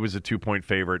 Kansas City was a 2-point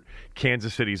favorite.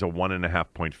 Kansas City's a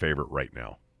 1.5-point favorite right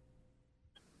now.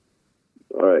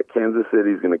 All right, Kansas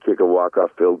City's going to kick a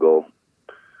walk-off field goal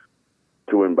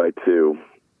to win by 2.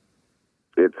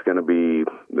 It's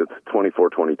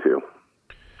 24-22.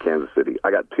 Kansas City.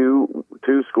 I got two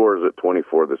scores at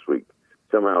 24 this week.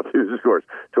 Somehow 2 scores.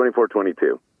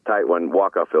 24-22. Tight one.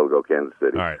 Walk-off field goal, Kansas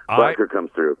City. All right. Butker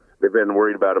comes through. They've been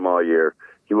worried about him all year.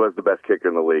 He was the best kicker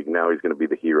in the league. Now he's going to be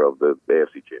the hero of the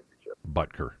AFC Championship.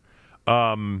 Butker.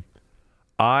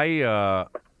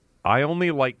 I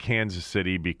only like Kansas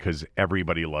City because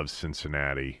everybody loves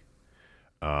Cincinnati.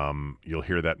 You'll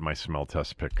hear that in my smell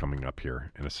test pick coming up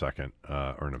here in a second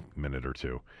or in a minute or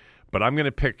two. But I'm going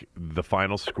to pick the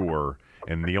final score,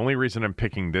 and the only reason I'm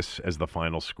picking this as the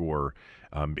final score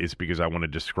is because I want to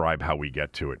describe how we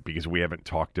get to it, because we haven't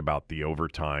talked about the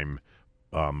overtime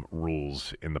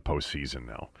rules in the postseason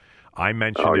now. I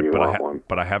mentioned it,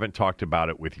 but I haven't talked about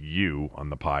it with you on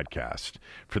the podcast.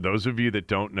 For those of you that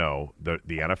don't know, the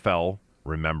NFL,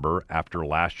 remember, after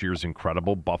last year's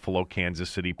incredible Buffalo-Kansas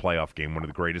City playoff game, one of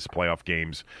the greatest playoff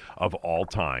games of all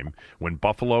time, when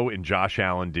Buffalo and Josh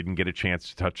Allen didn't get a chance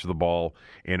to touch the ball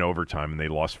in overtime and they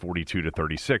lost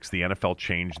 42-36, the NFL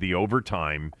changed the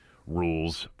overtime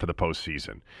rules for the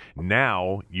postseason.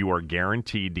 Now you are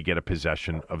guaranteed to get a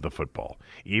possession of the football.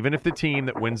 Even if the team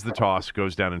that wins the toss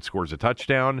goes down and scores a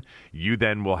touchdown, you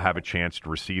then will have a chance to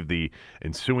receive the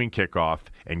ensuing kickoff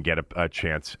and get a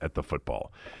chance at the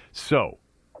football. So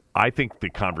I think the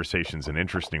conversation's an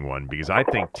interesting one because I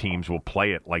think teams will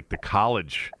play it like the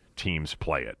college teams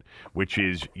play it, which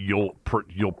is you'll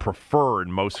prefer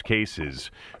in most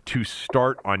cases to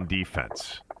start on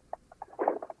defense.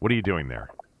 What are you doing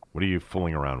there? What are you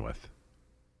fooling around with?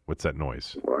 What's that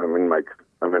noise? Well, I'm in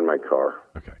my car.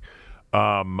 Okay.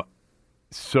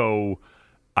 So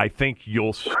I think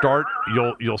you'll start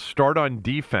on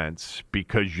defense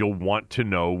because you'll want to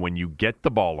know when you get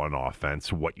the ball on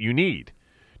offense what you need.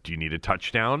 Do you need a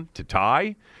touchdown to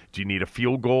tie? Do you need a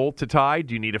field goal to tie?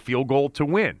 Do you need a field goal to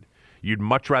win? You'd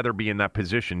much rather be in that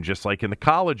position, just like in the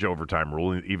college overtime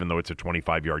rule, even though it's a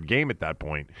 25-yard game at that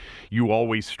point, you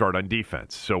always start on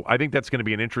defense. So I think that's going to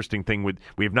be an interesting thing.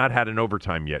 We have not had an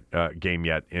overtime game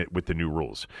yet with the new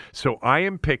rules. So I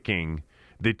am picking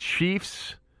the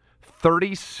Chiefs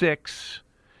 36,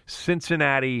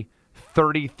 Cincinnati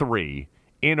 33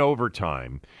 in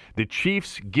overtime. The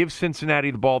Chiefs give Cincinnati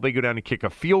the ball. They go down and kick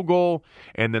a field goal,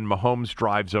 and then Mahomes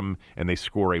drives them, and they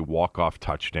score a walk-off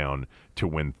touchdown to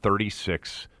win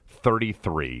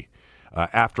 36-33.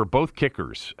 After both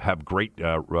kickers have great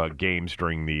games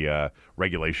during the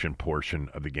regulation portion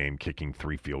of the game, kicking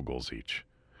 3 field goals each.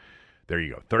 There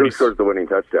you go. Who scores the winning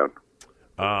touchdown?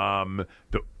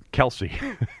 Kelsey.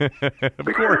 Of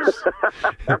course.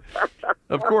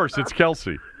 Of course, it's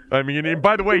Kelsey. I mean, and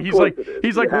by the way, he's like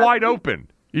wide open.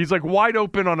 He's like wide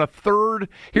open on a third.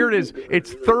 Here it is.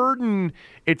 It's third and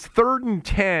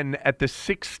 10 at the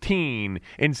 16,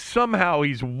 and somehow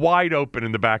he's wide open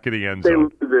in the back of the end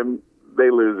zone. They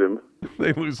lose him.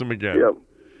 They lose him again. Yep.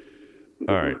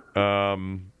 All right.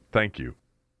 Thank you.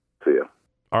 See ya.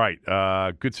 All right.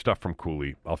 Good stuff from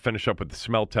Cooley. I'll finish up with the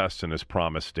smell test and, as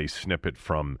promised, a snippet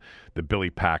from the Billy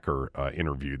Packer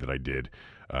interview that I did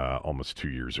almost 2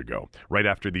 years ago. Right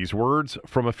after these words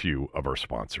from a few of our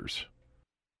sponsors.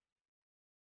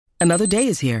 Another day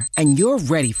is here, and you're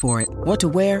ready for it. What to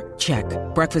wear? Check.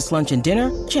 Breakfast, lunch, and dinner?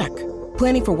 Check.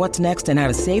 Planning for what's next and how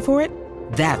to save for it?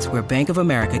 That's where Bank of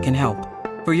America can help.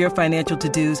 For your financial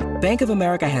to-dos, Bank of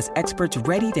America has experts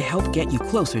ready to help get you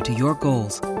closer to your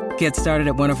goals. Get started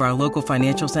at one of our local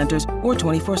financial centers or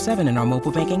 24/7 in our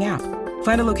mobile banking app.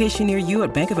 Find a location near you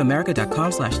at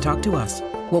bankofamerica.com/talktous.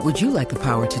 What would you like the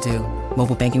power to do?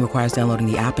 Mobile banking requires downloading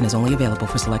the app and is only available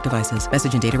for select devices.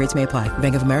 Message and data rates may apply.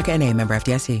 Bank of America N.A., member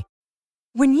FDIC.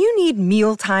 When you need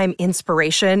mealtime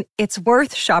inspiration, it's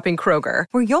worth shopping Kroger,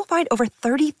 where you'll find over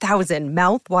 30,000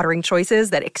 mouth-watering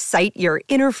choices that excite your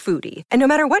inner foodie. And no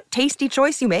matter what tasty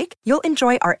choice you make, you'll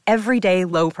enjoy our everyday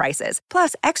low prices,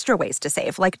 plus extra ways to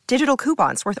save, like digital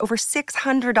coupons worth over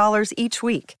 $600 each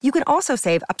week. You can also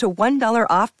save up to $1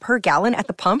 off per gallon at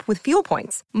the pump with fuel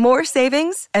points. More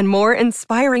savings and more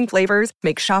inspiring flavors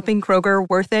make shopping Kroger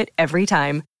worth it every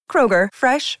time. Kroger,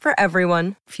 fresh for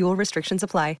everyone. Fuel restrictions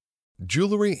apply.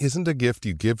 Jewelry isn't a gift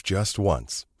you give just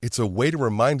once. It's a way to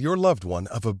remind your loved one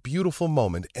of a beautiful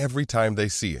moment every time they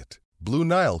see it. Blue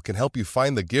Nile can help you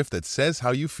find the gift that says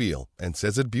how you feel and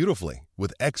says it beautifully,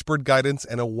 with expert guidance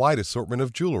and a wide assortment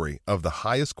of jewelry of the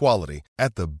highest quality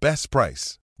at the best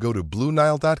price. Go to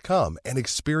BlueNile.com and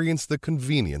experience the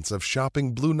convenience of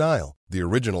shopping Blue Nile, the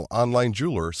original online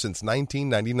jeweler since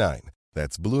 1999.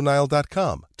 That's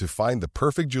BlueNile.com to find the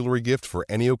perfect jewelry gift for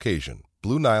any occasion.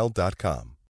 BlueNile.com.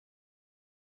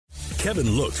 Kevin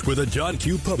looks where the John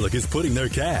Q. public is putting their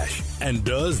cash and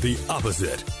does the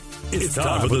opposite. It's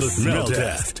time for the smell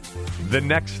test. The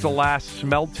next to last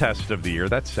smell test of the year.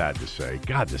 That's sad to say.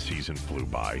 God, the season flew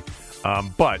by.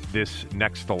 But this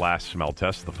next to last smell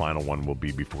test, the final one will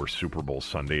be before Super Bowl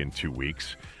Sunday in 2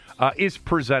 weeks, is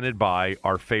presented by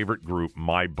our favorite group,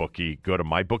 MyBookie. Go to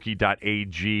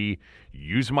mybookie.ag,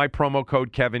 use my promo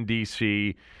code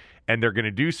KevinDC, and they're going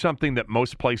to do something that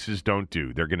most places don't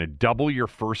do. They're going to double your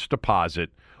first deposit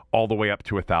all the way up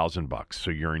to $1,000. So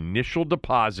your initial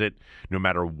deposit, no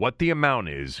matter what the amount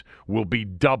is, will be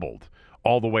doubled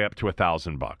all the way up to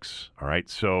 $1,000. All right.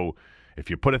 So if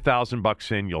you put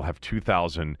 $1,000 in, you'll have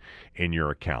 $2,000 in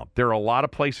your account. There are a lot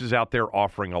of places out there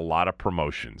offering a lot of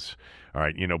promotions. All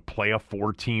right, play a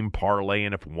 4-team parlay,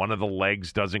 and if one of the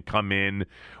legs doesn't come in,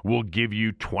 we'll give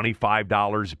you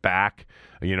 $25 back,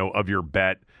 of your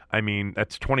bet. I mean,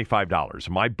 that's $25.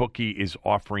 MyBookie is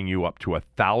offering you up to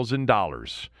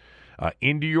 $1,000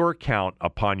 into your account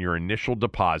upon your initial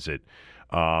deposit.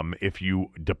 If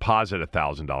you deposit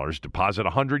 $1,000, deposit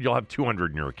 $100, you'll have $200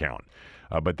 in your account.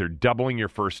 But they're doubling your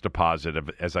first deposit.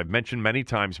 As I've mentioned many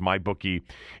times, MyBookie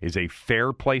is a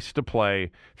fair place to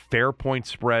play, fair point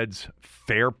spreads,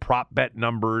 fair prop bet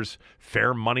numbers,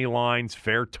 fair money lines,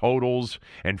 fair totals,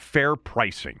 and fair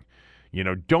pricing.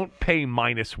 Don't pay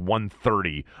minus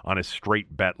 130 on a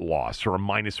straight bet loss or a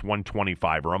minus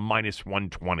 125 or a minus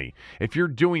 120. If you're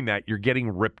doing that, you're getting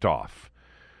ripped off.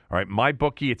 All right,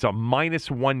 MyBookie, it's a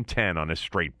minus 110 on a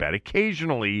straight bet.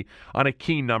 Occasionally, on a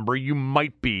key number, you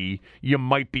might be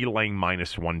laying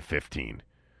minus 115.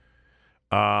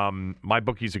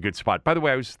 MyBookie's a good spot. By the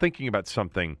way, I was thinking about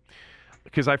something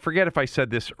because I forget if I said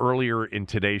this earlier in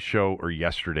today's show or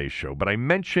yesterday's show, but I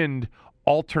mentioned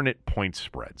alternate point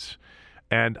spreads.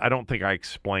 And I don't think I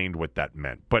explained what that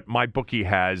meant. But MyBookie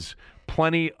has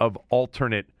plenty of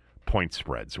alternate point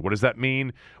spreads. What does that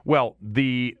mean? Well,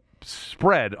 the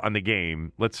spread on the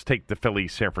game, let's take the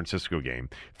Philly-San Francisco game.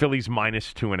 Philly's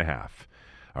minus 2.5.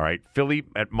 All right, Philly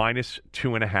at minus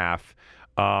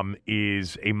 2.5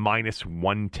 is a minus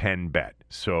 110 bet.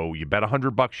 So you bet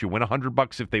 $100, you win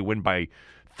 $100 if they win by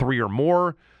 3 or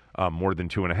more than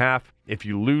 2.5. If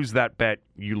you lose that bet,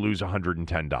 you lose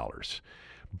 $110.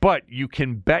 But you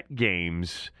can bet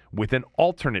games with an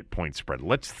alternate point spread.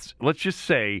 Let's just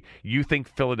say you think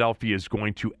Philadelphia is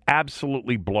going to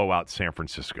absolutely blow out San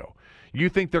Francisco. You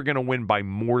think they're going to win by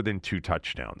more than 2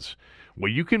 touchdowns.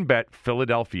 Well, you can bet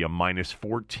Philadelphia minus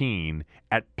 14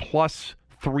 at plus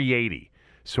 380.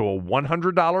 So a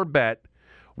 $100 bet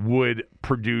would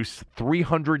produce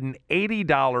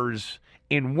 $380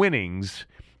 in winnings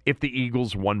if the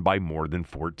Eagles won by more than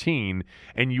 14,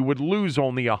 and you would lose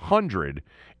only $100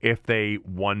 if they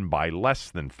won by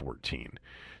less than 14.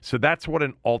 So that's what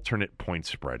an alternate point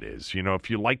spread is.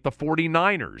 If you like the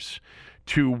 49ers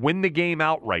to win the game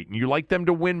outright and you like them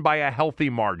to win by a healthy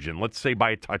margin, let's say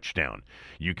by a touchdown,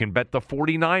 you can bet the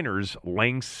 49ers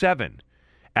laying 7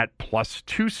 at plus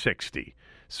 260.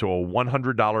 So a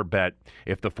 $100 bet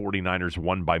if the 49ers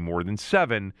won by more than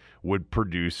 7 would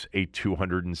produce a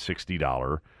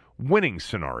 $260 winning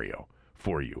scenario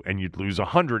for you. And you'd lose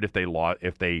 $100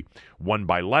 if they won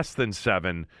by less than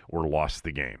 7 or lost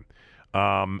the game.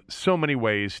 So many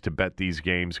ways to bet these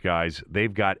games, guys.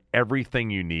 They've got everything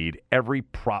you need, every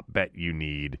prop bet you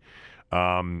need.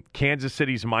 Kansas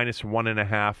City's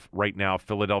 -1.5 right now.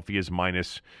 Philadelphia's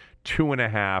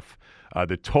 -2.5.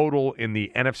 The total in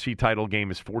the NFC title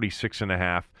game is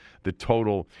 46.5. The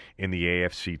total in the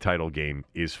AFC title game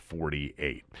is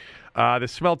 48. The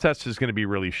smell test is going to be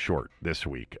really short this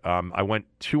week. I went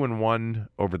 2-1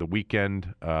 over the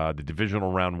weekend, the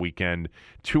divisional round weekend,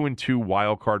 2-2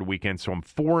 wild card weekend. So I'm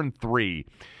 4-3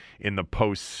 in the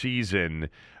postseason.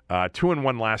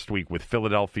 2-1 last week with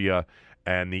Philadelphia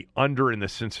and the under in the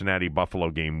Cincinnati-Buffalo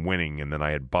game winning, and then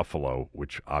I had Buffalo,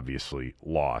 which obviously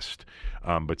lost,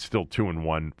 but still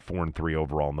 2-1, 4-3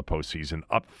 overall in the postseason,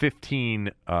 up 15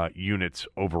 units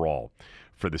overall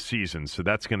for the season. So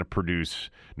that's going to produce,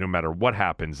 no matter what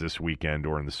happens this weekend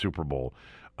or in the Super Bowl,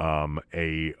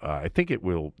 I think it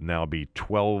will now be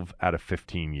 12 out of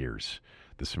 15 years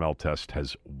the smell test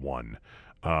has won,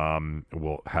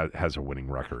 has a winning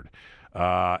record.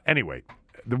 Anyway,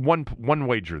 the one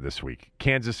wager this week,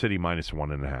 Kansas City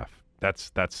 -1.5.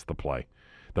 That's the play.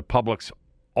 The public's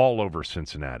all over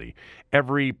Cincinnati.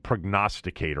 Every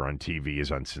prognosticator on TV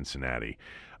is on Cincinnati.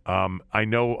 I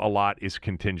know a lot is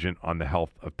contingent on the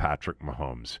health of Patrick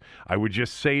Mahomes. I would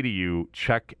just say to you,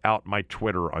 check out my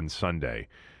Twitter on Sunday,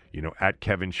 at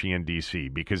Kevin Sheehan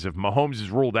DC, because if Mahomes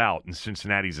is ruled out and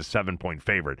Cincinnati's a 7-point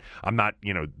favorite, I'm not,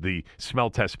 the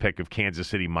smell test pick of Kansas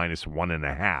City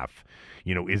 -1.5,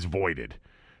 is voided.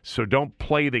 So don't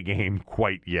play the game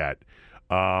quite yet,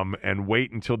 and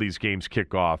wait until these games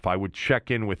kick off. I would check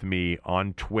in with me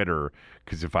on Twitter,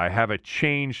 because if I have a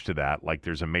change to that, like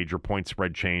there's a major point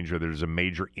spread change or there's a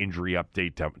major injury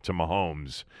update to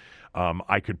Mahomes,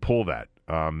 I could pull that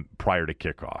prior to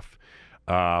kickoff.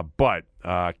 But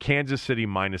Kansas City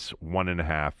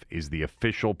 -1.5 is the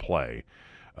official play.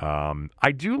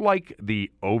 I do like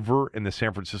the over in the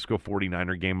San Francisco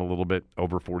 49er game a little bit,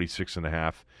 over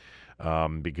 46.5.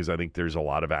 Because I think there's a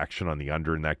lot of action on the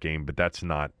under in that game, but that's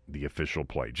not the official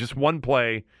play. Just one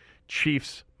play,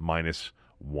 Chiefs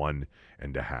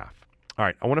 -1.5. All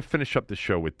right, I want to finish up the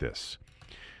show with this.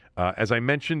 As I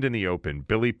mentioned in the open,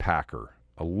 Billy Packer,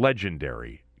 a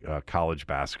legendary college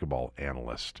basketball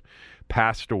analyst,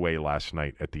 passed away last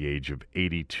night at the age of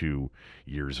 82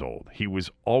 years old. He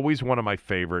was always one of my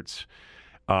favorites.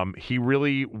 He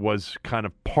really was kind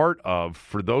of part of,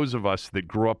 for those of us that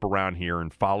grew up around here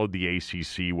and followed the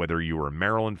ACC, whether you were a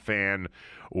Maryland fan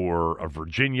or a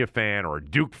Virginia fan or a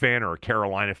Duke fan or a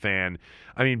Carolina fan.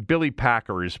 I mean, Billy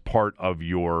Packer is part of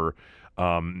your,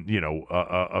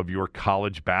 of your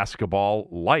college basketball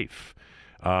life.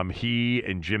 He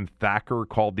and Jim Thacker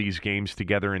called these games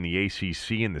together in the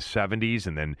ACC in the 70s,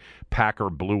 and then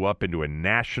Packer blew up into a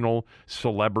national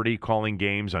celebrity calling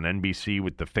games on NBC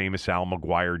with the famous Al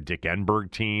McGuire, Dick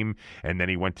Enberg team, and then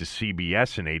he went to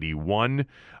CBS in 81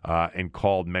 and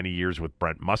called many years with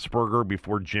Brent Musburger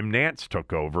before Jim Nantz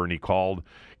took over, and he called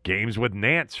games with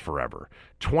Nantz forever.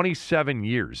 27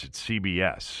 years at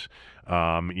CBS.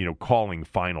 Calling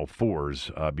Final Fours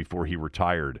before he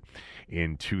retired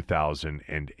in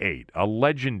 2008. A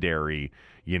legendary,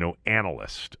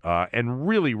 analyst, and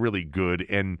really, really good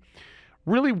and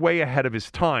really way ahead of his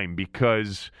time,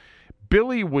 because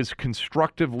Billy was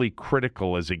constructively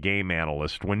critical as a game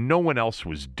analyst when no one else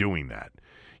was doing that.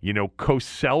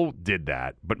 Cosell did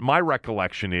that, but my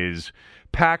recollection is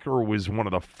Packer was one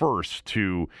of the first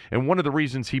to, and one of the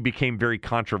reasons he became very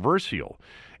controversial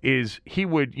is he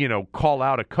would, call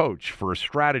out a coach for a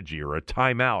strategy or a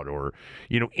timeout or,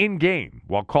 in game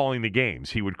while calling the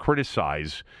games. He would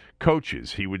criticize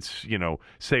coaches. He would,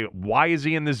 say, why is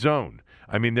he in the zone?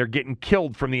 I mean, they're getting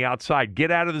killed from the outside. Get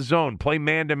out of the zone. Play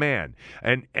man-to-man.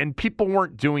 And people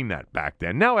weren't doing that back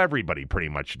then. Now everybody pretty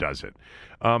much does it.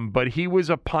 But he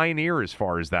was a pioneer as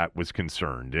far as that was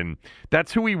concerned. And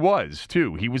that's who he was,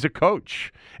 too. He was a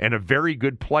coach and a very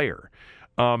good player.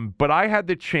 But I had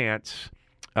the chance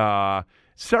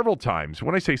several times.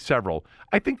 When I say several,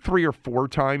 I think 3 or 4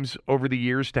 times over the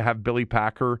years to have Billy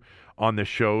Packer on the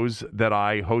shows that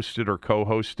I hosted or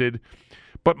co-hosted.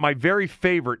 But my very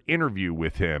favorite interview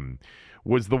with him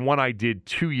was the one I did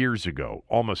 2 years ago,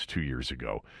 almost 2 years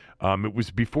ago. It was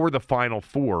before the Final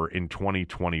Four in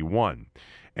 2021.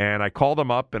 And I called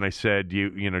him up and I said, do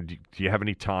you have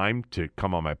any time to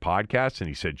come on my podcast? And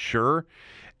he said, sure.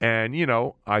 And,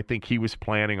 I think he was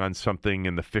planning on something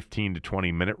in the 15 to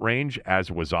 20 minute range,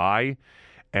 as was I.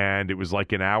 And it was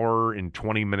like an hour and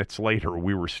 20 minutes later,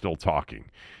 we were still talking.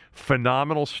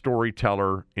 Phenomenal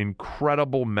storyteller,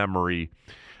 incredible memory.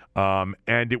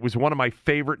 And it was one of my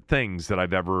favorite things that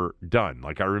I've ever done.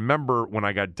 Like, I remember when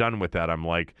I got done with that, I'm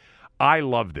like, I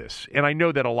love this. And I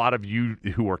know that a lot of you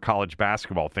who are college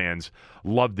basketball fans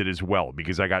loved it as well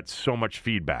because I got so much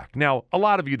feedback. Now, a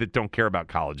lot of you that don't care about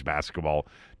college basketball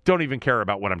don't even care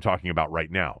about what I'm talking about right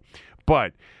now.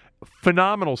 But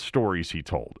phenomenal stories he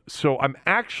told. So I'm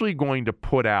actually going to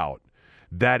put out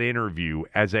that interview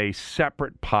as a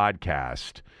separate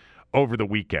podcast over the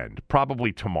weekend,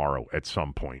 probably tomorrow at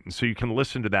some point. And so you can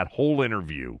listen to that whole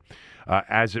interview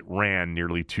as it ran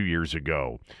nearly 2 years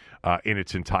ago in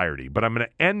its entirety. But I'm going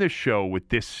to end the show with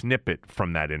this snippet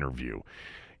from that interview.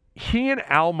 He and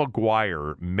Al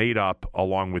McGuire made up,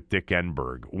 along with Dick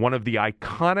Enberg, one of the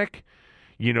iconic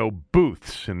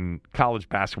booths, and college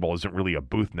basketball isn't really a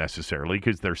booth necessarily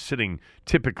because they're sitting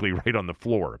typically right on the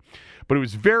floor. But it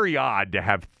was very odd to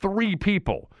have three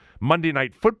people. Monday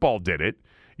Night Football did it,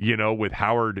 with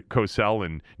Howard Cosell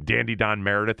and Dandy Don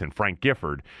Meredith and Frank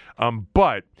Gifford.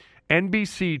 But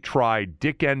NBC tried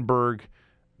Dick Enberg,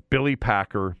 Billy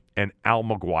Packer, and Al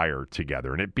McGuire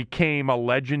together. And it became a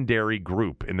legendary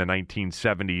group in the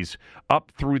 1970s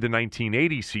up through the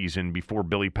 1980 season before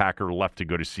Billy Packer left to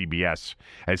go to CBS,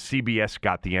 as CBS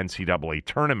got the NCAA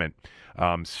tournament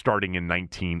starting in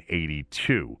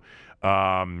 1982.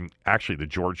 Actually, the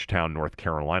Georgetown, North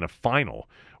Carolina final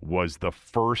was the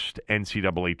first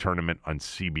NCAA tournament on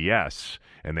CBS,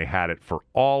 and they had it for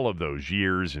all of those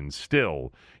years, and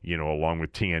still, along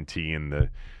with TNT and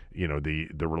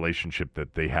the relationship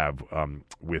that they have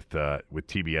with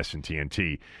TBS and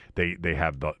TNT, they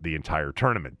have the entire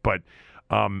tournament. But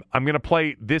I'm going to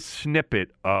play this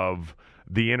snippet of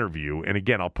the interview, and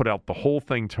again, I'll put out the whole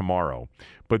thing tomorrow.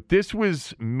 But this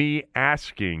was me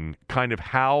asking kind of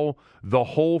how the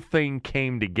whole thing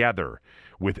came together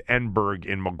with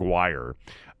Enberg and McGuire.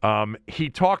 He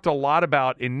talked a lot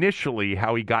about initially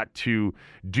how he got to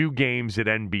do games at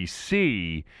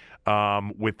NBC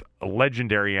with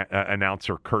legendary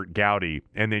announcer Kurt Gowdy.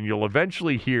 And then you'll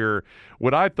eventually hear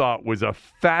what I thought was a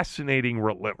fascinating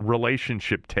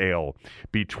relationship tale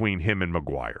between him and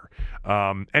McGuire.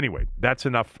 Anyway, that's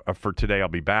enough for today. I'll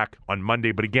be back on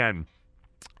Monday. But again,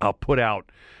 I'll put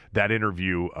out that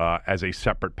interview as a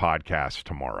separate podcast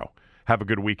tomorrow. Have a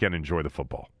good weekend. Enjoy the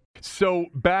football. So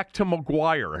back to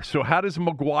McGuire. So how does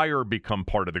McGuire become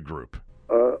part of the group?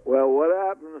 Well, what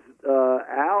happens,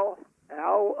 Al,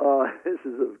 this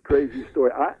is a crazy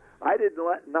story. I did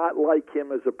not like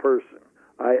him as a person.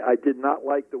 I did not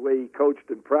like the way he coached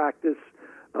in practice.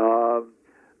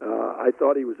 I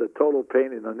thought he was a total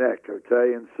pain in the neck,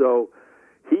 okay? And so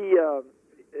he,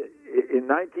 in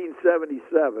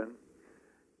 1977,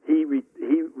 he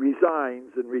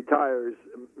resigns and retires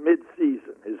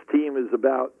mid-season. His team is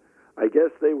about, I guess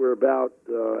they were about,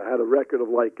 had a record of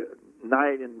like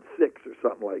 9-6 or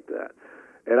something like that.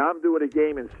 And I'm doing a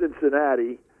game in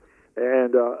Cincinnati,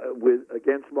 and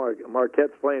against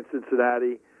Marquette's playing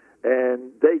Cincinnati,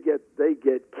 and they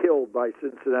get killed by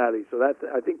Cincinnati. So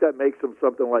I think that makes them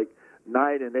something like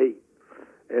 9-8.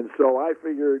 And so I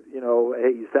figured,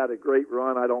 hey, he's had a great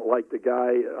run. I don't like the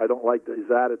guy. I don't like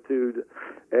his attitude,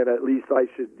 and at least I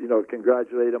should,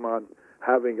 congratulate him on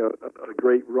having a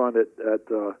great run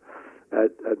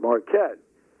at Marquette.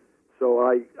 So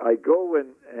I go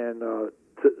and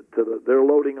they're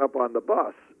loading up on the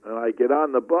bus, and I get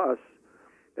on the bus,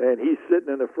 and he's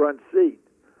sitting in the front seat,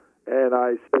 and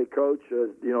I say, Coach,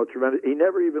 tremendous. He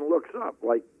never even looks up,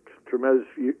 like tremendous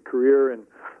career, and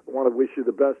I want to wish you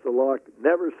the best of luck.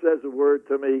 Never says a word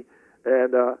to me,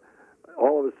 and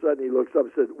all of a sudden he looks up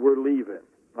and says, we're leaving.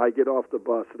 I get off the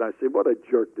bus, and I say, what a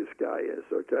jerk this guy is,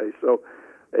 okay? So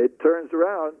it turns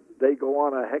around, they go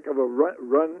on a heck of a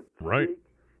run right,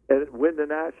 and win the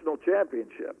national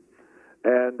championship.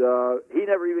 And he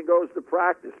never even goes to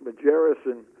practice. Majerus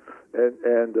and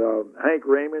Hank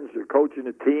Raymonds are coaching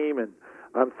the team, and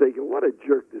I'm thinking, what a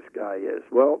jerk this guy is.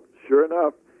 Well, sure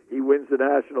enough, he wins the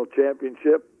national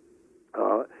championship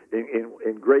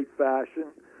in great fashion.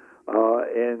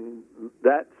 And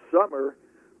that summer,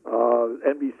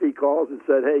 NBC calls and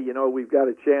said, hey, we've got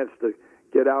a chance to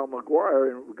get Al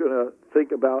McGuire, and we're going to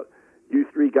think about you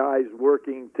three guys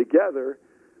working together.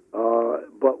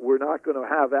 But we're not going to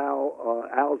have Al.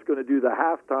 Al's going to do the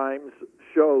halftimes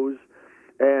shows,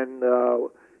 and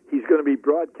he's going to be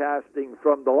broadcasting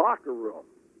from the locker room.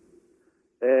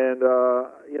 And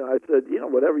I said,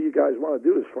 whatever you guys want to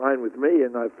do is fine with me.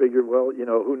 And I figured, well,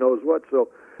 who knows what. So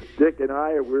Dick and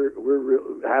I, we're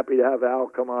real happy to have Al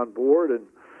come on board,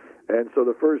 and so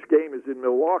the first game is in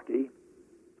Milwaukee,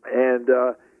 and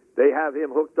they have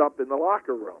him hooked up in the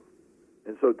locker room.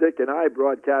 And so Dick and I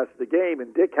broadcast the game,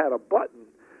 and Dick had a button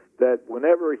that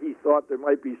whenever he thought there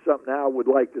might be something Al would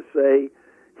like to say,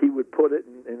 he would put it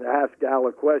and ask Al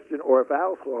a question, or if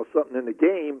Al saw something in the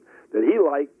game that he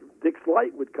liked, Dick's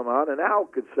light would come on and Al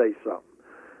could say something,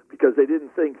 because they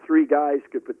didn't think three guys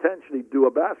could potentially do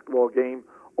a basketball game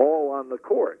all on the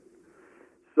court.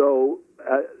 So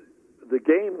the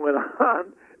game went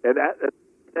on, and that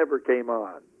never came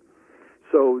on.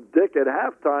 So Dick at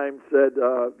halftime said,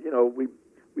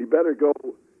 we better go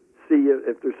see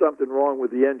if there's something wrong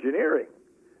with the engineering.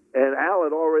 And Al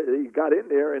had already got in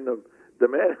there, and the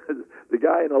man, the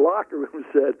guy in the locker room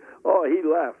said, "Oh, he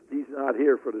left. He's not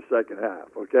here for the second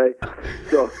half." Okay,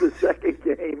 so the second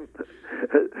game,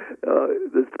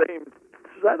 the same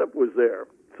setup was there.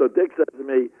 So Dick said to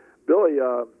me, "Billy,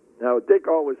 now Dick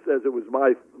always says it was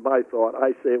my thought.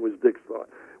 I say it was Dick's thought.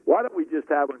 Why don't we just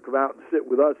have him come out and sit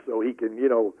with us so he can,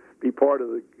 be part of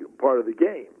the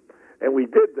game?" And we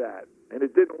did that, and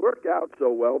it didn't work out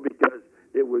so well because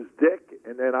it was Dick,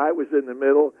 and then I was in the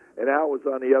middle, and Al was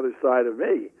on the other side of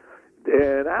me.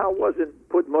 And Al wasn't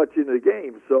put much into the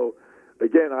game. So,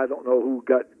 again, I don't know who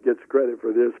gets credit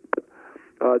for this. But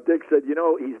Dick said,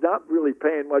 he's not really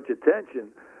paying much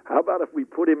attention. How about if we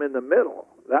put him in the middle?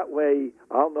 That way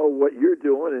I'll know what you're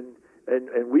doing,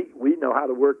 and we know how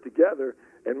to work together,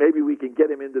 and maybe we can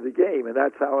get him into the game. And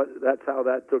that's how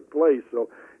that took place. So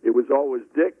it was always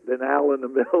Dick, then Al in the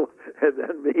middle, and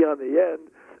then me on the end.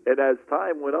 And as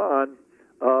time went on,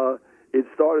 it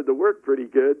started to work pretty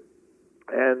good.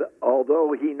 And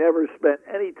although he never spent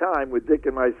any time with Dick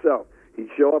and myself,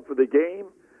 he'd show up for the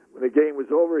game. When the game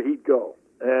was over, he'd go,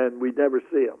 and we'd never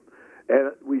see him.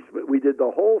 And we did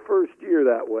the whole first year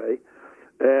that way.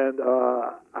 And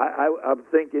I'm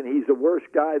thinking he's a worse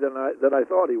guy than I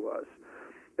thought he was.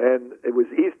 And it was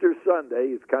Easter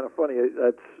Sunday. It's kind of funny.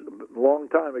 That's a long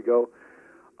time ago.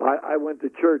 I went to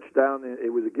church down in,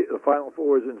 it was the Final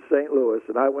Four was in St. Louis,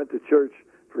 and I went to church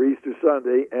for Easter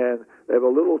Sunday, and they have a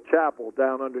little chapel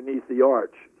down underneath the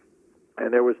arch.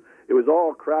 And it was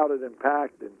all crowded and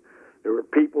packed, and there were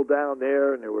people down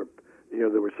there, and there were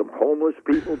some homeless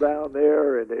people down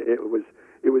there, and it was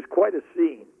quite a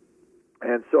scene.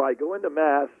 And so I go into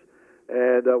Mass,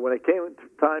 and when it came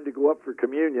time to go up for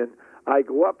communion, I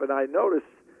go up and I notice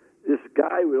this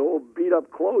guy with old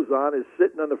beat-up clothes on is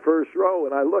sitting on the first row,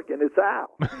 and I look, and it's Al.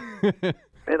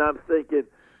 And I'm thinking,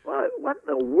 what in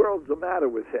the world's the matter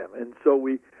with him? And so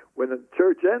when the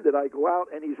church ended, I go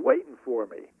out, and he's waiting for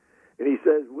me. And he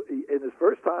says, in his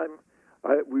first time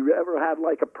we ever had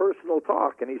like a personal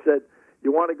talk, and he said,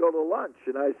 "You want to go to lunch?"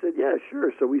 And I said, "Yeah,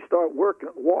 sure." So we start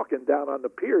walking down on the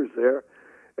piers there,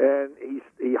 and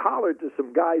he hollered to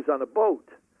some guys on a boat.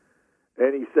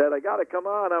 And he said, "I got to come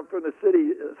on. I'm from the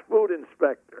city food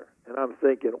inspector." And I'm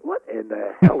thinking, what in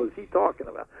the hell is he talking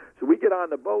about? So we get on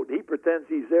the boat, and he pretends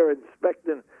he's there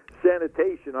inspecting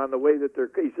sanitation on the way that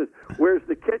he says, "Where's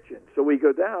the kitchen?" So we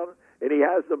go down, and he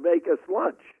has to make us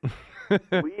lunch.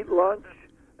 We eat lunch,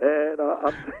 and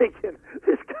I'm thinking,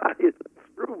 this guy is a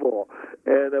screwball.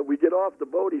 And we get off the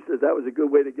boat. He says, "That was a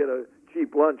good way to get a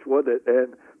cheap lunch, wasn't it?"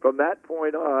 And from that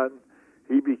point on,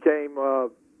 he became the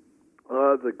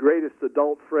greatest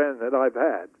adult friend that I've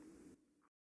had.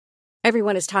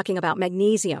 Everyone is talking about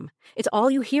magnesium. It's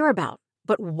all you hear about.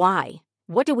 But why?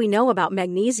 What do we know about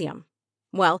magnesium?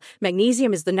 Well,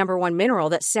 magnesium is the number one mineral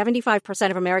that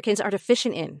 75% of Americans are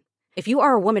deficient in. If you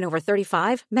are a woman over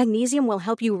 35, magnesium will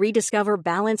help you rediscover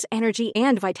balance, energy,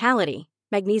 and vitality.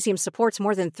 Magnesium supports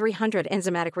more than 300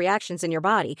 enzymatic reactions in your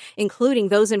body, including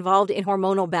those involved in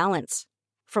hormonal balance.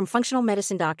 From functional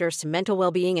medicine doctors to mental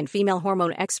well-being and female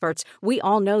hormone experts, we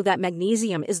all know that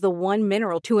magnesium is the one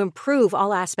mineral to improve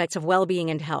all aspects of well-being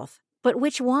and health. But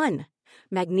which one?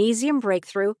 Magnesium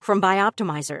Breakthrough from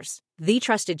Bioptimizers, the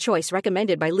trusted choice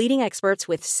recommended by leading experts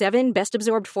with 7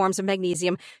 best-absorbed forms of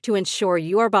magnesium to ensure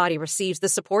your body receives the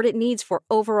support it needs for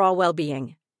overall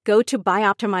well-being. Go to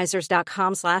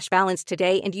bioptimizers.com/balance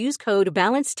today and use code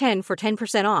BALANCE10 for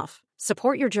 10% off.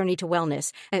 Support your journey to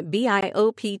wellness at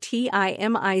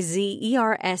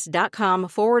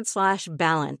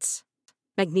bioptimizers.com/balance.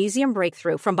 Magnesium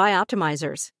Breakthrough from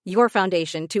Bioptimizers, your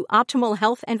foundation to optimal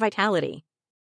health and vitality.